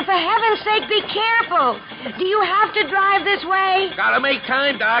 well, for heaven's sake, be careful. Do you have to drive this way? Gotta make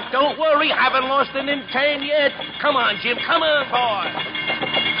time, Doc. Don't worry. Haven't lost an intern yet. Come on, Jim. Come on, boy.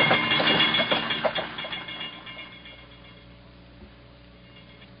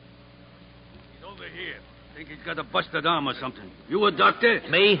 He's got a busted arm or something. You a doctor?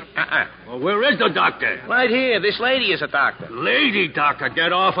 Me? Well, where is the doctor? Right here. This lady is a doctor. Lady doctor,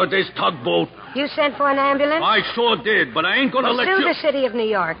 get off of this tugboat. You sent for an ambulance? I sure did, but I ain't gonna let Sue you... the city of New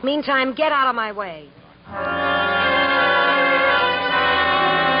York. Meantime, get out of my way.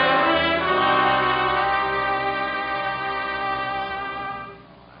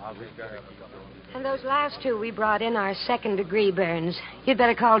 And those last 2 we brought in are 2nd-degree burns. You'd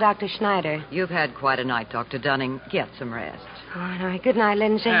better call Dr. Schneider. You've had quite a night, Dr. Dunning. Get some rest. All right. Good night,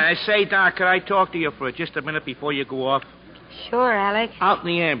 Lindsay. Say, Doc, could I talk to you for just a minute before you go off? Sure, Alec. Out in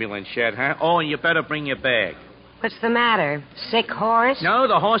the ambulance shed, huh? Oh, and you better bring your bag. What's the matter? Sick horse? No,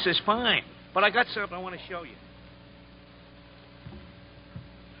 the horse is fine. But I got something I want to show you.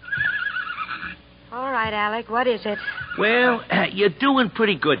 All right, Alec, what is it? Well, you're doing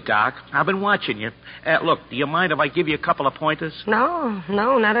pretty good, Doc. I've been watching you. Look, do you mind if I give you a couple of pointers? No,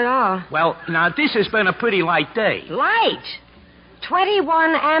 not at all. Well, now, this has been a pretty light day. Light?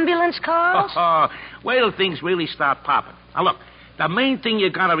 21 ambulance calls? Wait till things really start popping. Now, look, the main thing you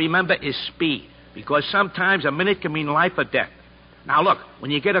got to remember is speed, because sometimes a minute can mean life or death. Now, look,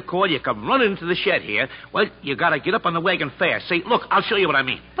 when you get a call, you come running into the shed here. Well, you got to get up on the wagon fast. See, look, I'll show you what I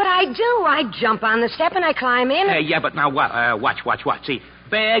mean. But I do. I jump on the step and I climb in. Yeah, but now what? Watch. See,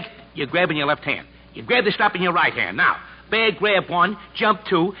 bag, you grab in your left hand. You grab the strap in your right hand. Now, bag, grab 1, jump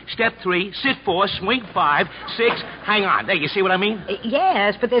 2, step 3, sit 4, swing 5, 6, hang on. There, you see what I mean?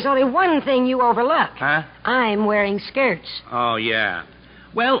 Yes, but there's only one thing you overlook. Huh? I'm wearing skirts. Oh, yeah.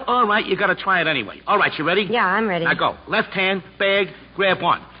 Well, all right, you got to try it anyway. All right, you ready? Yeah, I'm ready. Now go. Left hand, bag, grab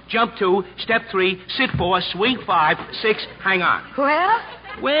 1. Jump 2, step 3, sit 4, swing 5, 6, hang on.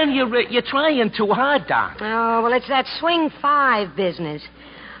 Well, you're trying too hard, Doc. Oh, well, it's that swing 5 business.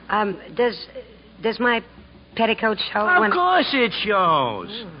 Does my petticoat show? Of course it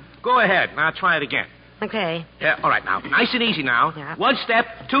shows. Go ahead. Now try it again. Okay. Yeah, all right, now. Nice and easy now. Yeah. 1 step,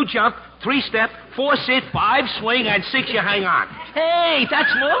 2 jump, 3 step, 4 sit, 5 swing, and 6 you hang on. Hey,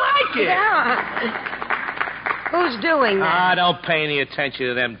 that's more like it. Yeah. Who's doing that? Don't pay any attention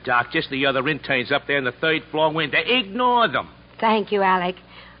to them, Doc. Just the other interns up there in the 3rd floor window. Ignore them. Thank you, Alec.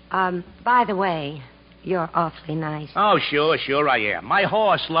 By the way, you're awfully nice. Oh, sure I am. My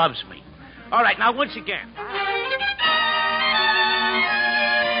horse loves me. All right, now once again.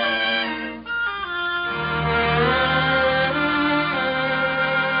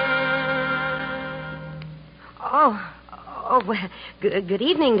 Well, good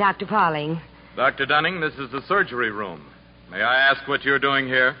evening, Dr. Pauling. Dr. Dunning, this is the surgery room. May I ask what you're doing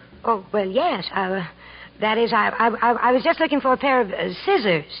here? Oh, well, yes. That is, I was just looking for a pair of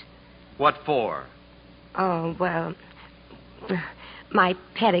scissors. What for? Oh, well, my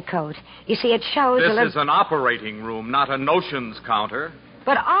petticoat. You see, it shows This is an operating room, not a notions counter.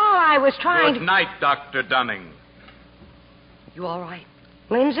 But all I was trying Good night, Dr. Dunning. You all right?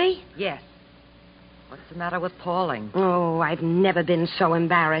 Lindsay? Yes. What's the matter with Pauling? Oh, I've never been so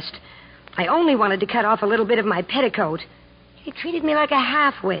embarrassed. I only wanted to cut off a little bit of my petticoat. He treated me like a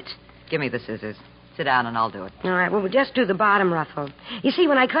half-wit. Give me the scissors. Sit down and I'll do it. All right, well, we'll just do the bottom ruffle. You see,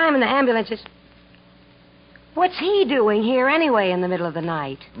 when I climb in the ambulance, what's he doing here anyway in the middle of the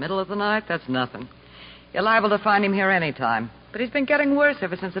night? Middle of the night? That's nothing. You're liable to find him here any time. But he's been getting worse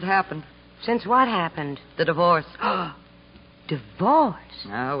ever since it happened. Since what happened? The divorce. Divorce?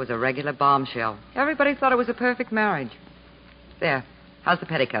 No, it was a regular bombshell. Everybody thought it was a perfect marriage. There. How's the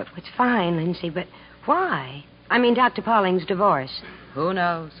petticoat? It's fine, Lindsay, but why? I mean, Dr. Pauling's divorce. Who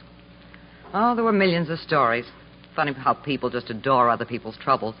knows? Oh, there were millions of stories. Funny how people just adore other people's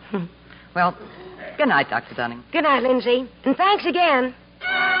troubles. Well, good night, Dr. Dunning. Good night, Lindsay. And thanks again.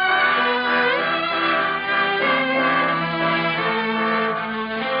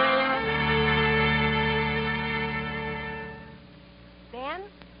 Ben,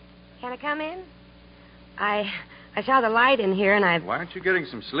 can I come in? I saw the light in here, and Why aren't you getting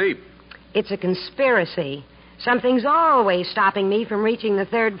some sleep? It's a conspiracy. Something's always stopping me from reaching the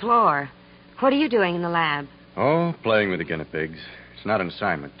 3rd floor. What are you doing in the lab? Oh, playing with the guinea pigs. It's not an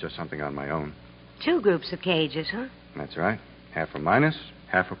assignment, just something on my own. 2 groups of cages, huh? That's right. Half a minus,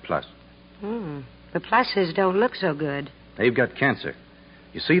 half a plus. The pluses don't look so good. They've got cancer.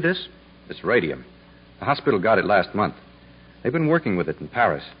 You see this? It's radium. The hospital got it last month. They've been working with it in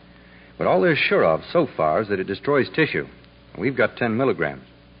Paris. But all they're sure of so far is that it destroys tissue. We've got 10 milligrams.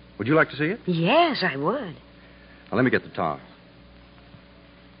 Would you like to see it? Yes, I would. Now, let me get the tongs.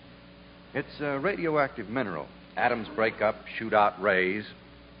 It's a radioactive mineral. Atoms break up, shoot out rays.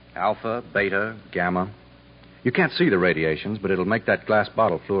 Alpha, beta, gamma. You can't see the radiations, but it'll make that glass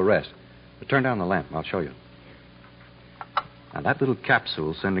bottle fluoresce. But turn down the lamp, and I'll show you. Now, that little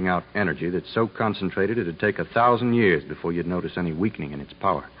capsule's sending out energy that's so concentrated it'd take 1,000 years before you'd notice any weakening in its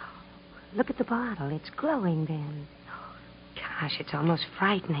power. Look at the bottle. It's glowing, Ben. Gosh, it's almost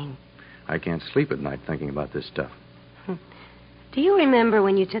frightening. I can't sleep at night thinking about this stuff. Do you remember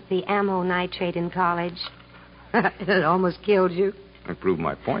when you took the ammo nitrate in college? It almost killed you. I proved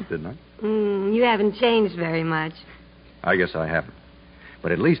my point, didn't I? You haven't changed very much. I guess I haven't.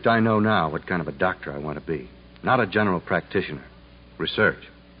 But at least I know now what kind of a doctor I want to be. Not a general practitioner. Research.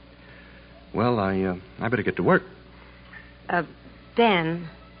 Well, I better get to work. Ben,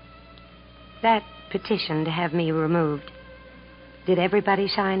 that petition to have me removed, did everybody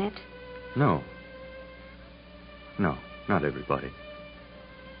sign it? No. No, not everybody.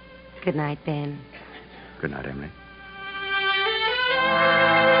 Good night, Ben. Good night, Emily.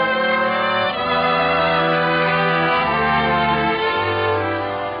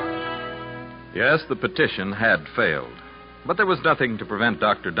 Yes, the petition had failed. But there was nothing to prevent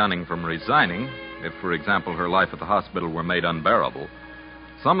Dr. Dunning from resigning if, for example, her life at the hospital were made unbearable.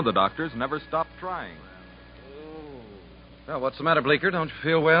 Some of the doctors never stopped trying. Well, what's the matter, Bleecker? Don't you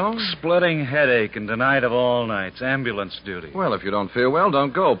feel well? Splitting headache and denied of all nights. Ambulance duty. Well, if you don't feel well,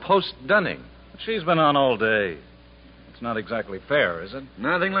 don't go. Post Dunning. She's been on all day. It's not exactly fair, is it?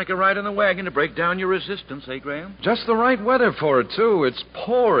 Nothing like a ride in the wagon to break down your resistance, eh, Graham? Just the right weather for it, too. It's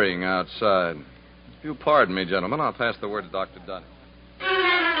pouring outside. If you'll pardon me, gentlemen, I'll pass the word to Dr. Dunning.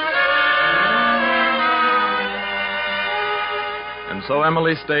 And so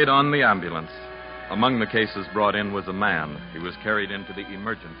Emily stayed on the ambulance. Among the cases brought in was a man. He was carried into the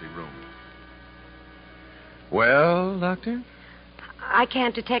emergency room. Well, Doctor? I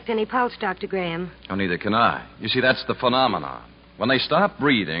can't detect any pulse, Dr. Graham. Oh, neither can I. You see, that's the phenomenon. When they stop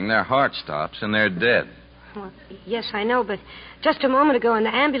breathing, their heart stops and they're dead. Well, yes, I know, but just a moment ago in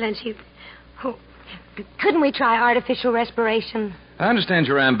the ambulance, couldn't we try artificial respiration? I understand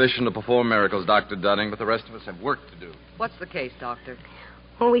your ambition to perform miracles, Dr. Dunning, but the rest of us have work to do. What's the case, Doctor?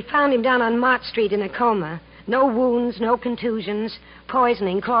 Well, we found him down on Mott Street in a coma. No wounds, no contusions,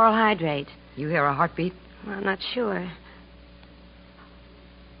 poisoning, chloral hydrate. You hear a heartbeat? Well, I'm not sure.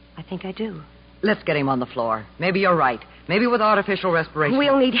 I think I do. Let's get him on the floor. Maybe you're right. Maybe with artificial respiration.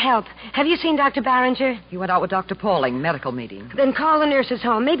 We'll need help. Have you seen Dr. Barringer? He went out with Dr. Pauling, medical meeting. Then call the nurses'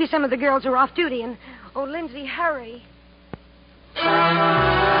 home. Maybe some of the girls are off duty. And, oh, Lindsay, hurry.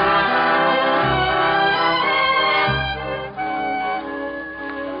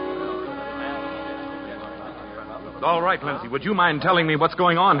 All right, Lindsay, would you mind telling me what's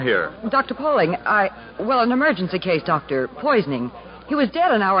going on here? Dr. Pauling, an emergency case, Doctor. Poisoning. He was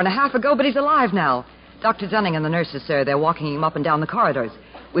dead an hour and a half ago, but he's alive now. Dr. Dunning and the nurses, sir, they're walking him up and down the corridors.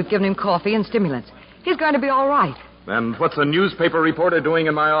 We've given him coffee and stimulants. He's going to be all right. And what's a newspaper reporter doing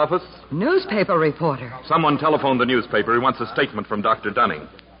in my office? Newspaper reporter? Someone telephoned the newspaper. He wants a statement from Dr. Dunning.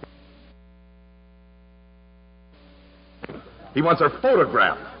 He wants her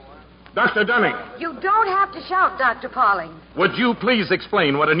photograph. Dr. Dunning. You don't have to shout, Dr. Pauling. Would you please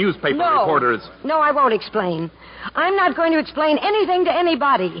explain what a newspaper reporter is? No, I won't explain. I'm not going to explain anything to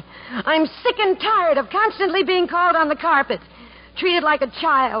anybody. I'm sick and tired of constantly being called on the carpet, treated like a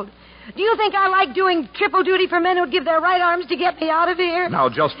child. Do you think I like doing triple duty for men who'd give their right arms to get me out of here? Now,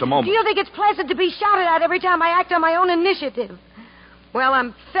 just a moment. Do you think it's pleasant to be shouted at every time I act on my own initiative? Well,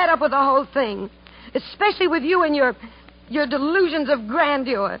 I'm fed up with the whole thing, especially with you and your delusions of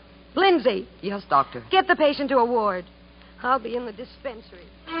grandeur. Lindsay. Yes, doctor. Get the patient to a ward. I'll be in the dispensary.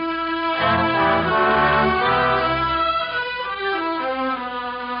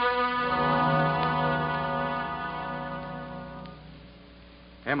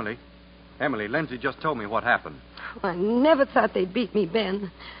 Emily, Lindsay just told me what happened. Well, I never thought they'd beat me, Ben.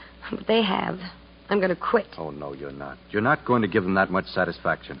 But they have. I'm going to quit. Oh, no, you're not. You're not going to give them that much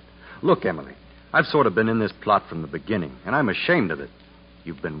satisfaction. Look, Emily, I've sort of been in this plot from the beginning, and I'm ashamed of it.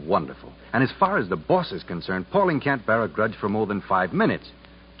 You've been wonderful. And as far as the boss is concerned, Pauling can't bear a grudge for more than 5 minutes.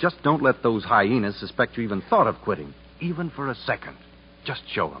 Just don't let those hyenas suspect you even thought of quitting, even for a second. Just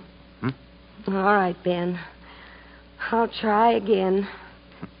show them. All right, Ben. I'll try again.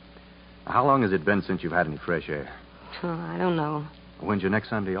 How long has it been since you've had any fresh air? Oh, I don't know. When's your next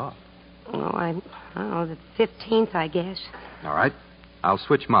Sunday off? Oh, I don't know, the 15th, I guess. All right. I'll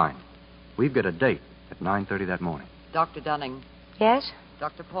switch mine. We've got a date at 9:30 that morning. Dr. Dunning. Yes?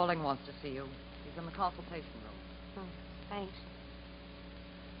 Dr. Pauling wants to see you. He's in the consultation room. Oh, thanks.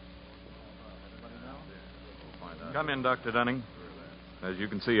 Come in, Dr. Dunning. As you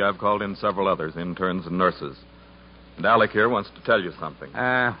can see, I've called in several others, interns and nurses. And Alec here wants to tell you something.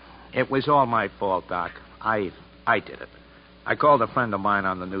 It was all my fault, Doc. I did it. I called a friend of mine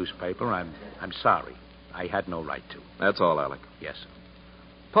on the newspaper. I'm sorry. I had no right to. That's all, Alec. Yes, sir.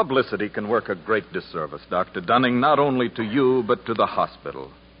 Publicity can work a great disservice, Dr. Dunning, not only to you, but to the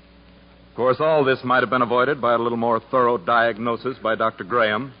hospital. Of course, all this might have been avoided by a little more thorough diagnosis by Dr.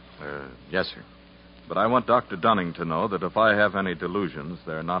 Graham. Yes, sir. But I want Dr. Dunning to know that if I have any delusions,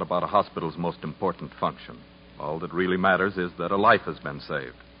 they're not about a hospital's most important function. All that really matters is that a life has been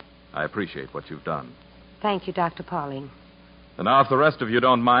saved. I appreciate what you've done. Thank you, Dr. Pauling. And now, if the rest of you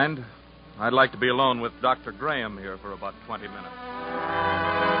don't mind, I'd like to be alone with Dr. Graham here for about 20 minutes.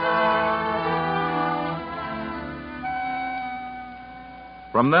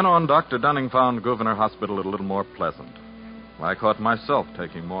 From then on, Dr. Dunning found Gouverneur Hospital a little more pleasant. I caught myself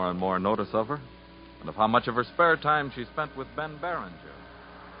taking more and more notice of her, and of how much of her spare time she spent with Ben Barringer.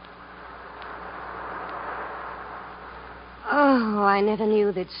 Oh, I never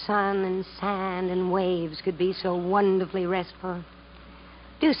knew that sun and sand and waves could be so wonderfully restful.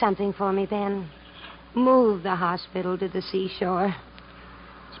 Do something for me, Ben. move the hospital to the seashore.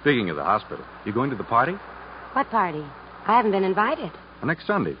 Speaking of the hospital, you going to the party? What party? I haven't been invited. Next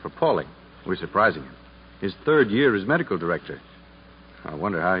Sunday for Pauling. We're surprising him. His 3rd year as medical director. I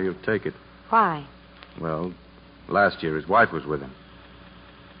wonder how he'll take it. Why? Well, last year his wife was with him.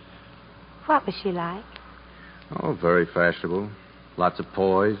 What was she like? Oh, very fashionable. Lots of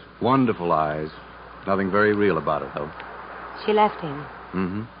poise. Wonderful eyes. Nothing very real about her, though. She left him.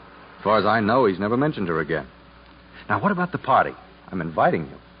 Mm-hmm. As far as I know, he's never mentioned her again. Now, what about the party? I'm inviting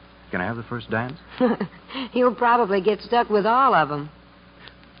you. Can I have the first dance? You'll probably get stuck with all of them.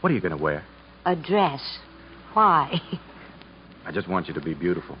 What are you going to wear? A dress. Why? I just want you to be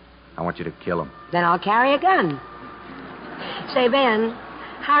beautiful. I want you to kill him. Then I'll carry a gun. Say, Ben,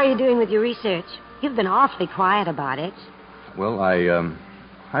 how are you doing with your research? You've been awfully quiet about it. Well,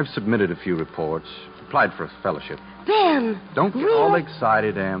 I've submitted a few reports, applied for a fellowship. Ben! Don't get all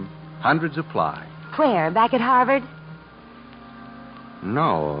excited, Em. Hundreds apply. Where? Back at Harvard?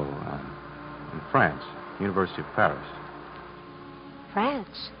 No, in France, University of Paris.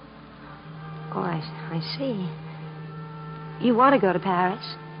 France? Oh, I see. You want to go to Paris?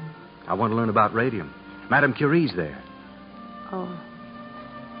 I want to learn about radium. Madame Curie's there. Oh.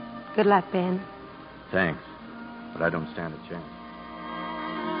 Good luck, Ben. Thanks, but I don't stand a chance.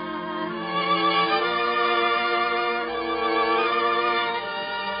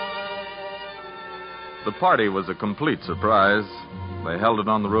 The party was a complete surprise. They held it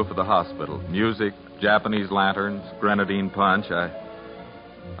on the roof of the hospital. Music, Japanese lanterns, grenadine punch. I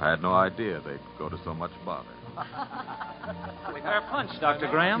had no idea they'd go to so much bother. Fair punch, Dr.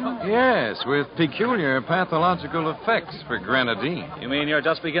 Graham. Yes, with peculiar pathological effects for grenadine. You mean you're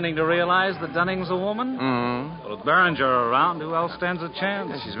just beginning to realize that Dunning's a woman? Mm-hmm. Well, with Berenger around, who else stands a chance?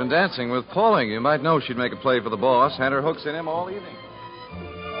 Yeah, she's been dancing with Pauling. You might know she'd make a play for the boss. Had her hooks in him all evening.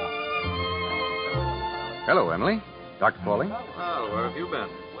 Hello, Emily. Dr. Pauling? Oh, where have you been?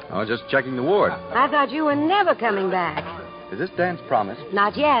 Oh, just checking the ward. I thought you were never coming back. Is this dance promised?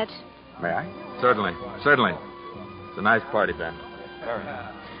 Not yet. May I? Certainly. It's a nice party, Ben.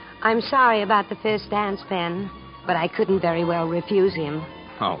 I'm sorry about the first dance, Ben, but I couldn't very well refuse him.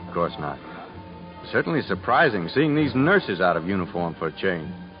 Oh, of course not. Certainly surprising seeing these nurses out of uniform for a change.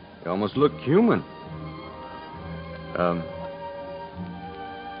 They almost look human.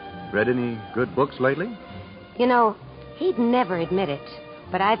 Read any good books lately? You know, he'd never admit it,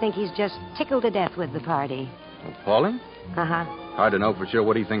 but I think he's just tickled to death with the party. Oh, Pauling? Uh-huh. Hard to know for sure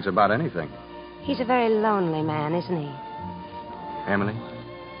what he thinks about anything. He's a very lonely man, isn't he? Emily,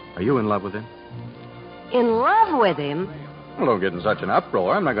 are you in love with him? In love with him? Well, don't get in such an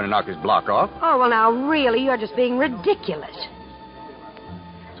uproar. I'm not going to knock his block off. Oh, well, now, really, you're just being ridiculous.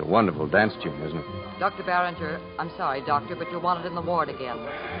 It's a wonderful dance tune, isn't it? Dr. Barringer, I'm sorry, Doctor, but you're wanted in the ward again.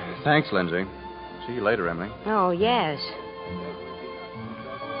 Thanks, Lindsay. See you later, Emily. Oh, yes.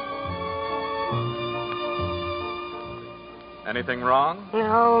 Anything wrong?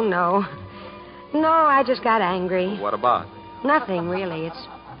 No. No, I just got angry. What about? Nothing, really.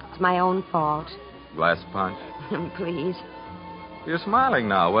 It's my own fault. Glass punch? Please. You're smiling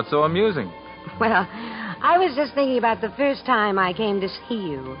now. What's so amusing? Well, I was just thinking about the first time I came to see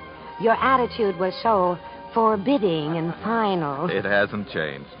you. Your attitude was so forbidding and final. It hasn't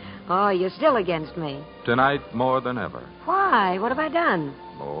changed. Oh, you're still against me. Tonight, more than ever. Why? What have I done?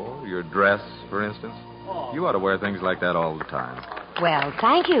 Oh, your dress, for instance. You ought to wear things like that all the time. Well,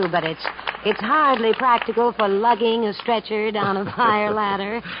 thank you, but it's hardly practical for lugging a stretcher down a fire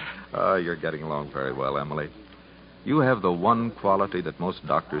ladder. Oh, you're getting along very well, Emily. You have the one quality that most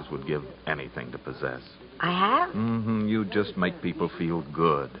doctors would give anything to possess. I have? Mm-hmm. You just make people feel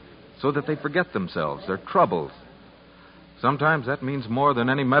good so that they forget themselves, their troubles. Sometimes that means more than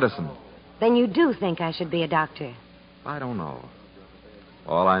any medicine. Then you do think I should be a doctor? I don't know.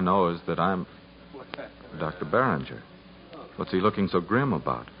 All I know is that I'm Dr. Barringer. What's he looking so grim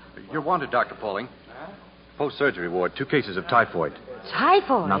about? You're wanted, Dr. Pauling. Post-surgery ward, 2 cases of typhoid.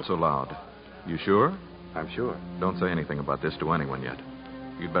 Typhoid? Not so loud. You sure? I'm sure. Don't say anything about this to anyone yet.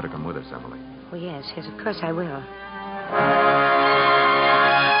 You'd better come with us, Emily. Oh, yes, of course I will.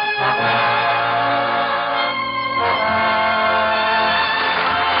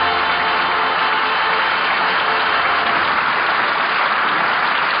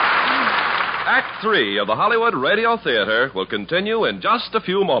 Act 3 of the Hollywood Radio Theater will continue in just a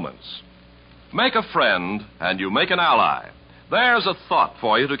few moments. Make a friend, and you make an ally. There's a thought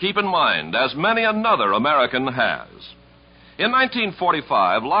for you to keep in mind, as many another American has. In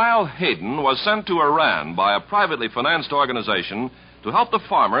 1945, Lyle Hayden was sent to Iran by a privately financed organization to help the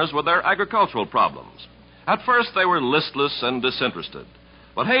farmers with their agricultural problems. At first, they were listless and disinterested.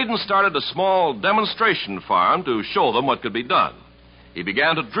 But Hayden started a small demonstration farm to show them what could be done. He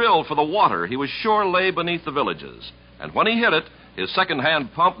began to drill for the water he was sure lay beneath the villages. And when he hit it, his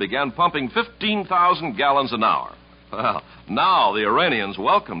second-hand pump began pumping 15,000 gallons an hour. Well, now the Iranians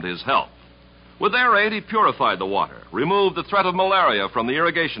welcomed his help. With their aid, he purified the water, removed the threat of malaria from the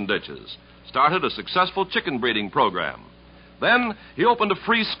irrigation ditches, started a successful chicken breeding program. Then he opened a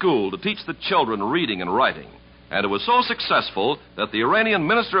free school to teach the children reading and writing. And it was so successful that the Iranian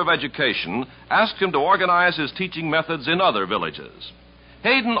Minister of Education asked him to organize his teaching methods in other villages.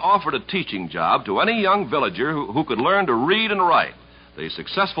 Hayden offered a teaching job to any young villager who could learn to read and write. The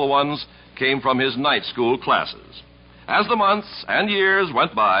successful ones came from his night school classes. As the months and years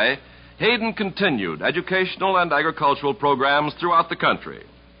went by, Hayden continued educational and agricultural programs throughout the country.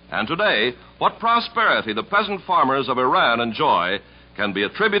 And today, what prosperity the peasant farmers of Iran enjoy can be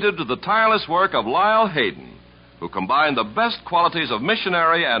attributed to the tireless work of Lyle Hayden, who combined the best qualities of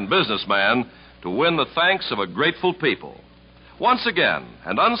missionary and businessman to win the thanks of a grateful people. Once again,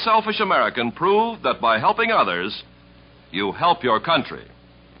 an unselfish American proved that by helping others, you help your country.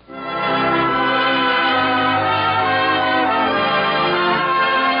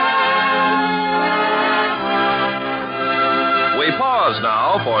 We pause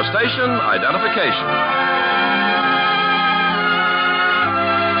now for station identification.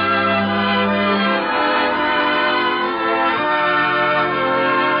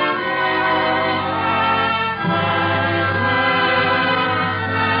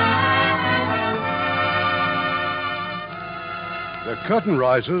 The curtain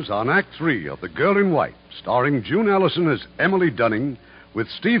rises on Act 3 of The Girl in White, starring June Ellison as Emily Dunning, with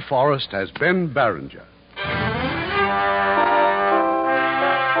Steve Forrest as Ben Barringer.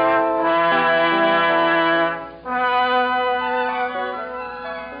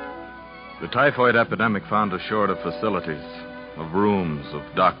 The typhoid epidemic found us short of facilities, of rooms, of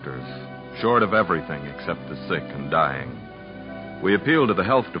doctors, short of everything except the sick and dying. We appealed to the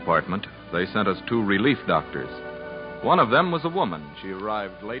health department. They sent us 2 relief doctors. One of them was a woman. She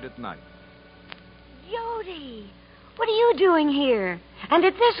arrived late at night. Jody, what are you doing here? And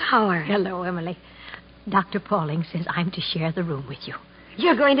at this hour? Hello, Emily. Dr. Pauling says I'm to share the room with you.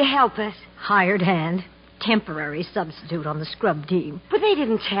 You're going to help us? Hired hand. Temporary substitute on the scrub team. But they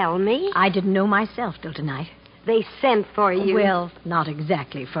didn't tell me. I didn't know myself till tonight. They sent for you. Well, not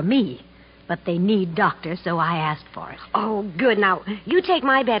exactly for me. But they need doctors, so I asked for it. Oh, good. Now, you take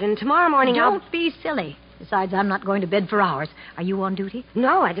my bed, and tomorrow morning Don't be silly. Besides, I'm not going to bed for hours. Are you on duty?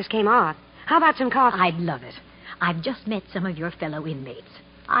 No, I just came off. How about some coffee? I'd love it. I've just met some of your fellow inmates.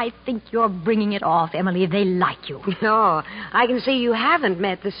 I think you're bringing it off, Emily. They like you. No, I can see you haven't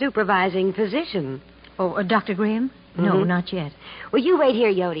met the supervising physician. Oh, Dr. Graham? No, Mhm. not yet. Well, you wait here,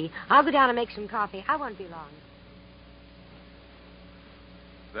 Yodi. I'll go down and make some coffee. I won't be long.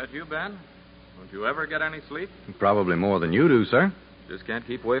 Is that you, Ben? Don't you ever get any sleep? Probably more than you do, sir. Just can't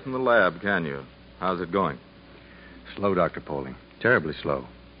keep away from the lab, can you? How's it going? Slow, Dr. Pauling. Terribly slow.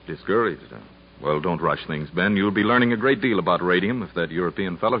 Discouraged, huh? Well, don't rush things, Ben. You'll be learning a great deal about radium if that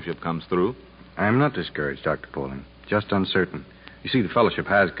European fellowship comes through. I'm not discouraged, Dr. Pauling. Just uncertain. You see, the fellowship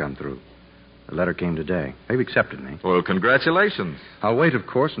has come through. The letter came today. They've accepted me. Well, congratulations. I'll wait, of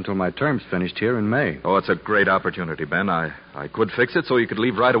course, until my term's finished here in May. Oh, it's a great opportunity, Ben. I could fix it so you could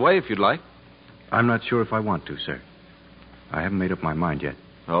leave right away if you'd like. I'm not sure if I want to, sir. I haven't made up my mind yet.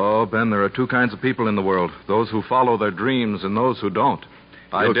 Oh, Ben, there are 2 kinds of people in the world. Those who follow their dreams and those who don't.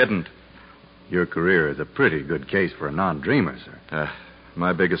 I didn't. Your career is a pretty good case for a non-dreamer, sir.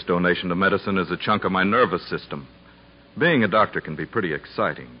 My biggest donation to medicine is a chunk of my nervous system. Being a doctor can be pretty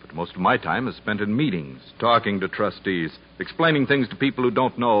exciting, but most of my time is spent in meetings, talking to trustees, explaining things to people who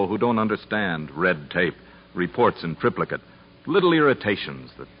don't know, who don't understand, red tape, reports in triplicate, little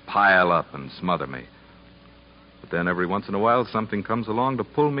irritations that pile up and smother me. But then every once in a while something comes along to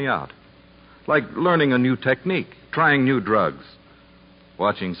pull me out. Like learning a new technique, trying new drugs,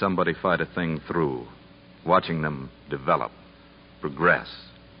 watching somebody fight a thing through, watching them develop, progress.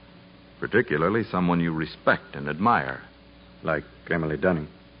 Particularly someone you respect and admire. Like Emily Dunning.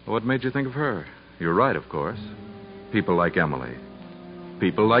 What made you think of her? You're right, of course. People like Emily.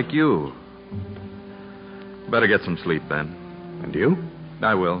 People like you. Better get some sleep, Ben. And you?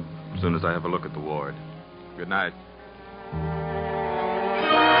 I will, as soon as I have a look at the ward. Good night.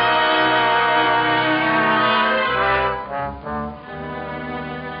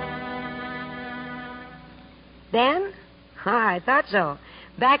 Ben? Oh, I thought so.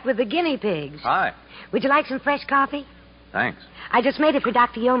 Back with the guinea pigs. Hi. Would you like some fresh coffee? Thanks. I just made it for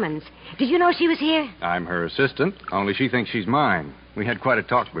Dr. Yeomans. Did you know she was here? I'm her assistant, only she thinks she's mine. We had quite a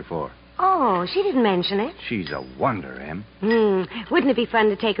talk before. Oh, she didn't mention it. She's a wonder, Em. Wouldn't it be fun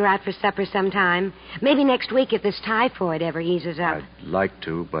to take her out for supper sometime? Maybe next week if this typhoid ever eases up. I'd like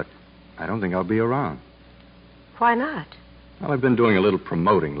to, but I don't think I'll be around. Why not? Well, I've been doing a little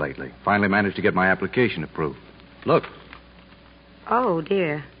promoting lately. Finally managed to get my application approved. Look. Oh,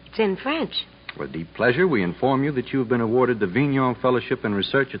 dear. It's in French. With deep pleasure, we inform you that you have been awarded the Vignon Fellowship in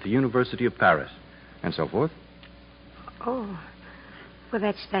Research at the University of Paris. And so forth. Oh. Well,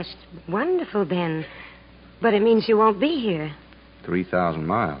 that's wonderful, Ben. But it means you won't be here. 3,000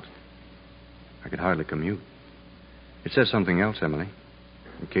 miles. I could hardly commute. It says something else, Emily.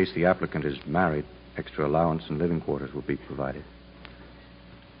 In case the applicant is married, extra allowance and living quarters will be provided.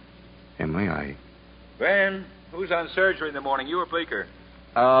 Emily, Ben, who's on surgery in the morning, you or Bleecker?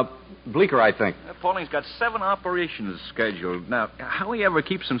 Bleecker, I think. Pauling's got 7 operations scheduled. Now, how he ever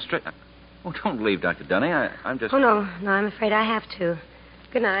keeps them straight... Oh, don't leave, Dr. Dunning. I'm just... Oh, no, I'm afraid I have to.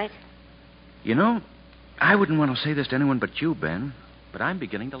 Good night. You know, I wouldn't want to say this to anyone but you, Ben, but I'm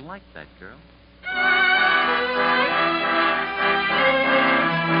beginning to like that girl.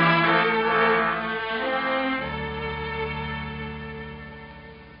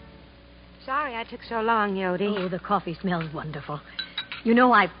 Sorry I took so long, Yodi. Oh, the coffee smells wonderful. You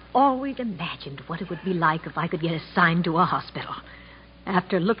know, I've always imagined what it would be like if I could get assigned to a hospital.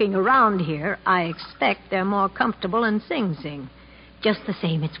 After looking around here, I expect they're more comfortable in Sing Sing. Just the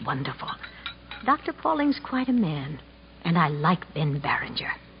same, it's wonderful. Dr. Pauling's quite a man, and I like Ben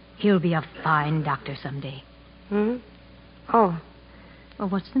Barringer. He'll be a fine doctor someday. Oh. Well,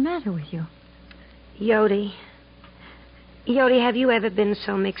 what's the matter with you? Yodi. Yodi, have you ever been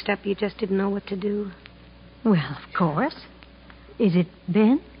so mixed up you just didn't know what to do? Well, of course. Is it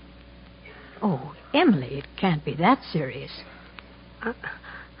Ben? Oh, Emily, it can't be that serious.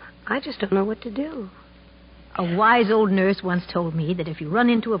 I just don't know what to do. A wise old nurse once told me that if you run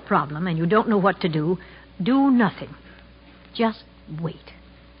into a problem and you don't know what to do, do nothing. Just wait.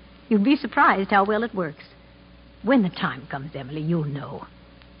 You'll be surprised how well it works. When the time comes, Emily, you'll know.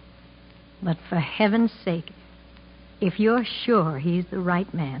 But for heaven's sake, if you're sure he's the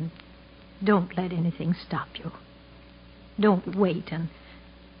right man, don't let anything stop you. Don't wait and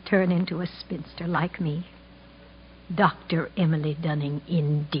turn into a spinster like me. Dr. Emily Dunning,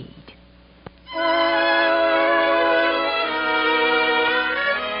 indeed.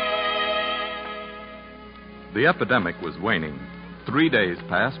 The epidemic was waning. 3 days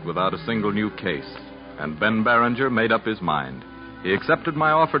passed without a single new case, and Ben Barringer made up his mind. He accepted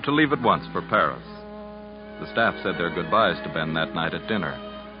my offer to leave at once for Paris. The staff said their goodbyes to Ben that night at dinner,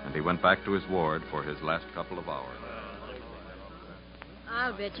 and he went back to his ward for his last couple of hours.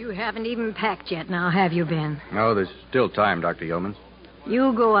 I'll bet you haven't even packed yet now, have you, Ben? No, there's still time, Dr. Yeomans.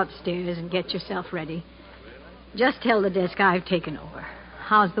 You go upstairs and get yourself ready. Just tell the desk I've taken over.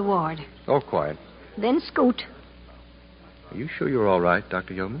 How's the ward? Oh, quiet. Then scoot. Are you sure you're all right,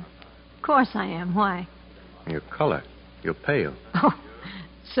 Dr. Yeomans? Of course I am. Why? Your color. You're pale. Oh,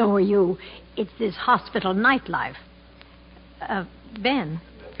 so are you. It's this hospital nightlife. Ben.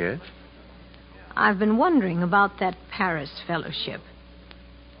 Yes? I've been wondering about that Paris fellowship.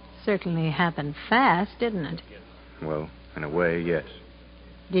 Certainly happened fast, didn't it? Well, in a way, yes.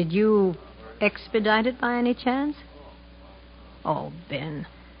 Did you expedite it by any chance? Oh, Ben,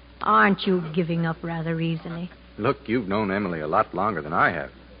 aren't you giving up rather easily? Look, you've known Emily a lot longer than I have.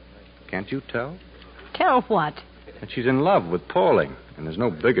 Can't you tell? Tell what? That she's in love with Pauling. And there's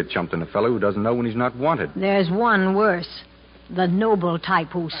no bigger chump than a fellow who doesn't know when he's not wanted. There's one worse. The noble type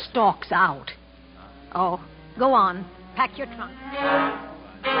who stalks out. Oh, go on. Pack your trunk.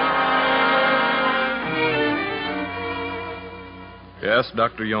 Yes,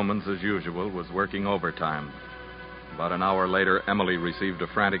 Dr. Yeomans, as usual, was working overtime. About an hour later, Emily received a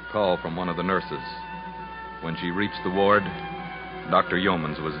frantic call from one of the nurses. When she reached the ward, Dr.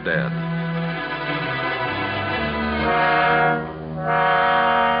 Yeomans was dead.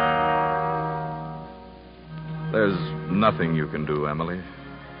 There's nothing you can do, Emily.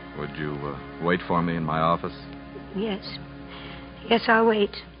 Would you wait for me in my office? Yes. Yes, I'll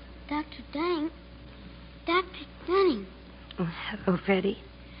wait. Dr. Dunning. Dr. Dunning. Oh, hello, Freddie.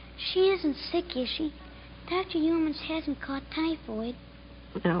 She isn't sick, is she? Dr. Yeomans hasn't caught typhoid.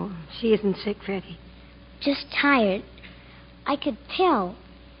 No, she isn't sick, Freddie. Just tired. I could tell.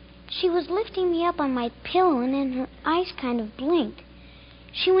 She was lifting me up on my pillow, and then her eyes kind of blinked.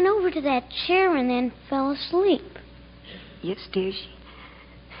 She went over to that chair and then fell asleep. Yes, dear,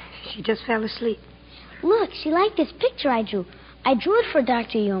 she just fell asleep. Look, she liked this picture I drew. I drew it for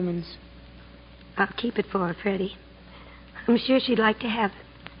Dr. Yeomans. I'll keep it for her, Freddie. I'm sure she'd like to have it.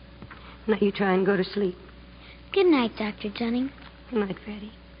 Now you try and go to sleep. Good night, Dr. Dunning. Good night,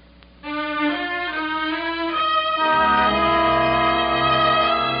 Freddie.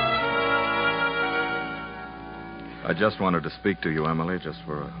 I just wanted to speak to you, Emily, just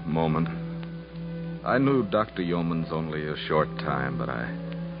for a moment. I knew Dr. Yeoman's only a short time, but I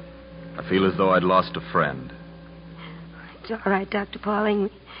feel as though I'd lost a friend. It's all right, Dr. Pauling.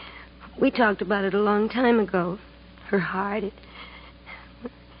 We talked about it a long time ago. Her heart, it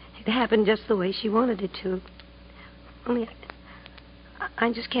happened just the way she wanted it to. Only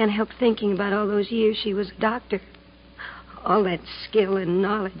I just can't help thinking about all those years she was a doctor. All that skill and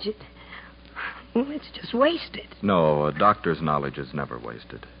knowledge, it's just wasted. No, a doctor's knowledge is never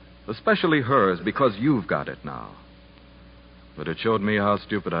wasted. Especially hers, because you've got it now. But it showed me how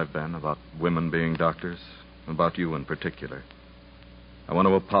stupid I've been about women being doctors, about you in particular. I want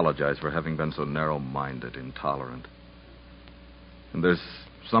to apologize for having been so narrow-minded, intolerant. And there's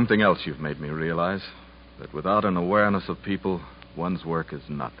something else you've made me realize, that without an awareness of people, one's work is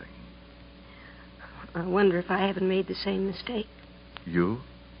nothing. I wonder if I haven't made the same mistake. You?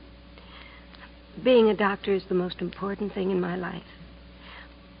 Being a doctor is the most important thing in my life.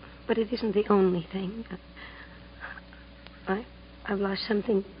 But it isn't the only thing. I've lost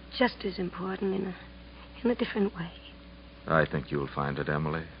something just as important in a different way. I think you'll find it,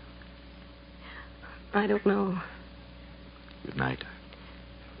 Emily. I don't know. Good night.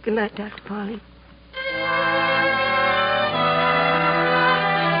 Good night, Dr. Pauling.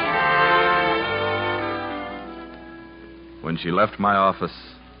 When she left my office,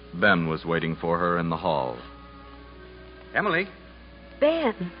 Ben was waiting for her in the hall. Emily,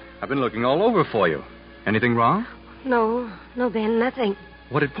 Ben. I've been looking all over for you. Anything wrong? No, Ben, nothing.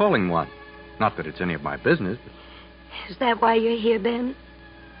 What did Pauling want? Not that it's any of my business, but... Is that why you're here, Ben?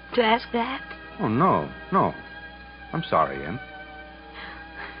 To ask that? Oh, no. I'm sorry, Em.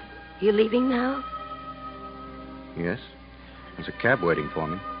 You leaving now? Yes. There's a cab waiting for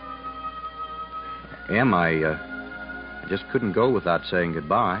me. Em, I just couldn't go without saying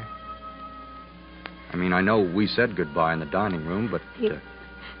goodbye. I mean, I know we said goodbye in the dining room, but...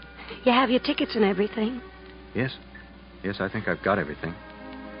 You have your tickets and everything? Yes, I think I've got everything.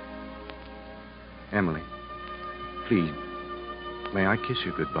 Emily, please, may I kiss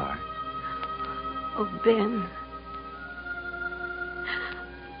you goodbye? Oh, Ben.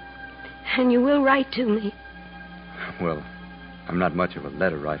 And you will write to me? Well, I'm not much of a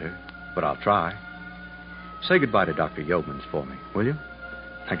letter writer, but I'll try. Say goodbye to Dr. Yeomans for me, will you?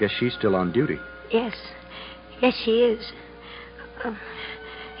 I guess she's still on duty. Yes, she is.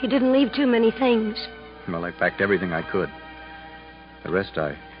 You didn't leave too many things. Well, I packed everything I could. The rest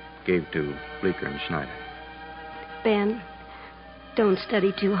I gave to Bleecker and Schneider. Ben, don't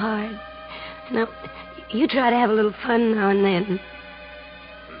study too hard. Now, you try to have a little fun now and then.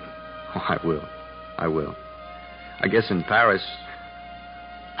 Oh, I will. I guess in Paris...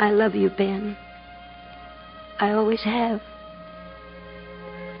 I love you, Ben. I always have.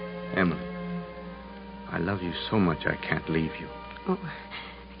 Emily, I love you so much I can't leave you. Oh,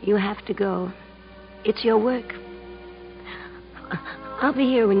 you have to go. It's your work. I'll be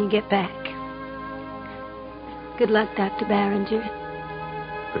here when you get back. Good luck, Dr. Barringer.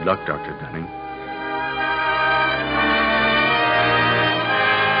 Good luck, Dr. Dunning.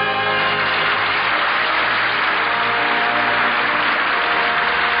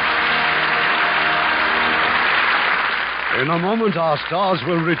 In a moment, our stars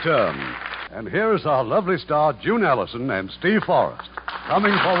will return. And here's our lovely star, June Ellison and Steve Forrest,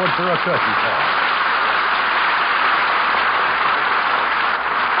 coming forward for a curtain call.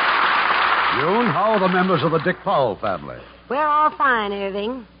 June, how are the members of the Dick Powell family? We're all fine,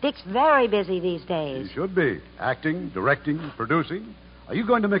 Irving. Dick's very busy these days. He should be. Acting, directing, producing. Are you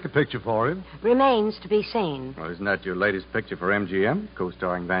going to make a picture for him? Remains to be seen. Well, isn't that your latest picture for MGM,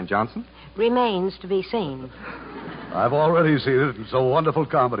 co-starring Van Johnson? Remains to be seen. I've already seen it. It's a wonderful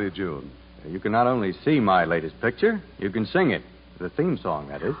comedy, June. You can not only see my latest picture, you can sing it. The theme song,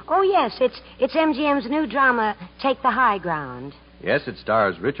 that is. Oh, yes. It's MGM's new drama, Take the High Ground. Yes, it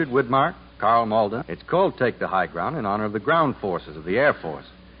stars Richard Widmark, Carl Malden. It's called Take the High Ground in honor of the ground forces of the Air Force.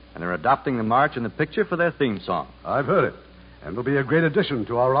 And they're adopting the march in the picture for their theme song. I've heard it. And will be a great addition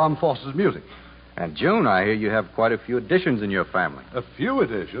to our armed forces music. And, June, I hear you have quite a few additions in your family. A few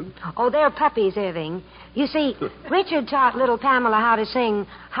additions? Oh, they're puppies, Irving. You see, Richard taught little Pamela how to sing,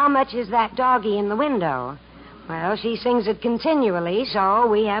 How Much Is That Doggy in the Window? Well, she sings it continually, so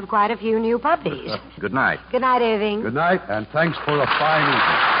we have quite a few new puppies. Good night. Good night, Irving. Good night, and thanks for a fine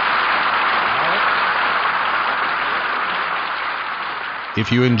evening. If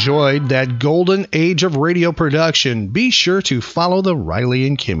you enjoyed that golden age of radio production, be sure to follow the Riley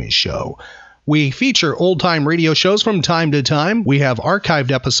and Kimmy Show. We feature old-time radio shows from time to time. We have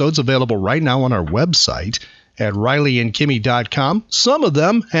archived episodes available right now on our website. at RileyandKimmy.com. Some of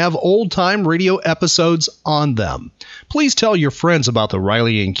them have old-time radio episodes on them. Please tell your friends about the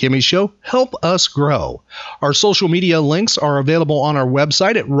Riley and Kimmy Show. Help us grow. Our social media links are available on our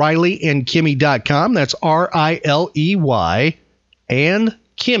website at RileyandKimmy.com. That's RILEY and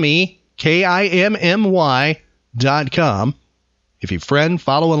Kimmy, KIMMY.com. If you friend,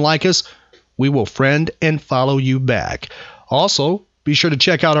 follow, and like us, we will friend and follow you back. Also, be sure to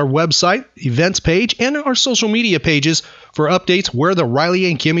check out our website, events page, and our social media pages for updates where the Riley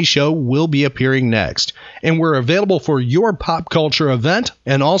and Kimmy Show will be appearing next. And we're available for your pop culture event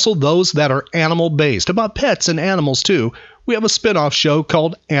and also those that are animal-based, about pets and animals too. We have a spin-off show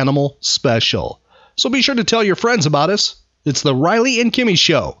called Animal Special. So be sure to tell your friends about us. It's the Riley and Kimmy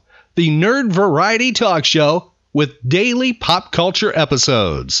Show, the nerd variety talk show with daily pop culture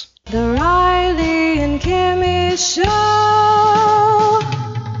episodes. The Riley and Kimmy Show.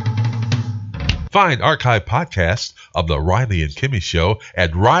 Find archive podcasts of The Riley and Kimmy Show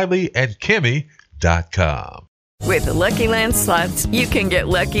at RileyandKimmy.com. With the Lucky Land Slots, you can get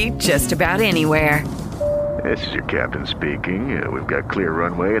lucky just about anywhere. This is your captain speaking. We've got clear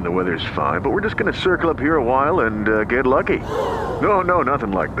runway and the weather's fine, but we're just going to circle up here a while and get lucky. No,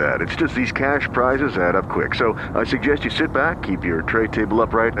 nothing like that. It's just these cash prizes add up quick. So I suggest you sit back, keep your tray table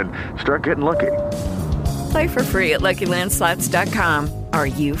upright, and start getting lucky. Play for free at LuckyLandSlots.com. Are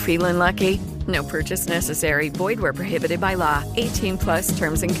you feeling lucky? No purchase necessary. Void where prohibited by law. 18+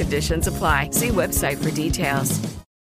 terms and conditions apply. See website for details.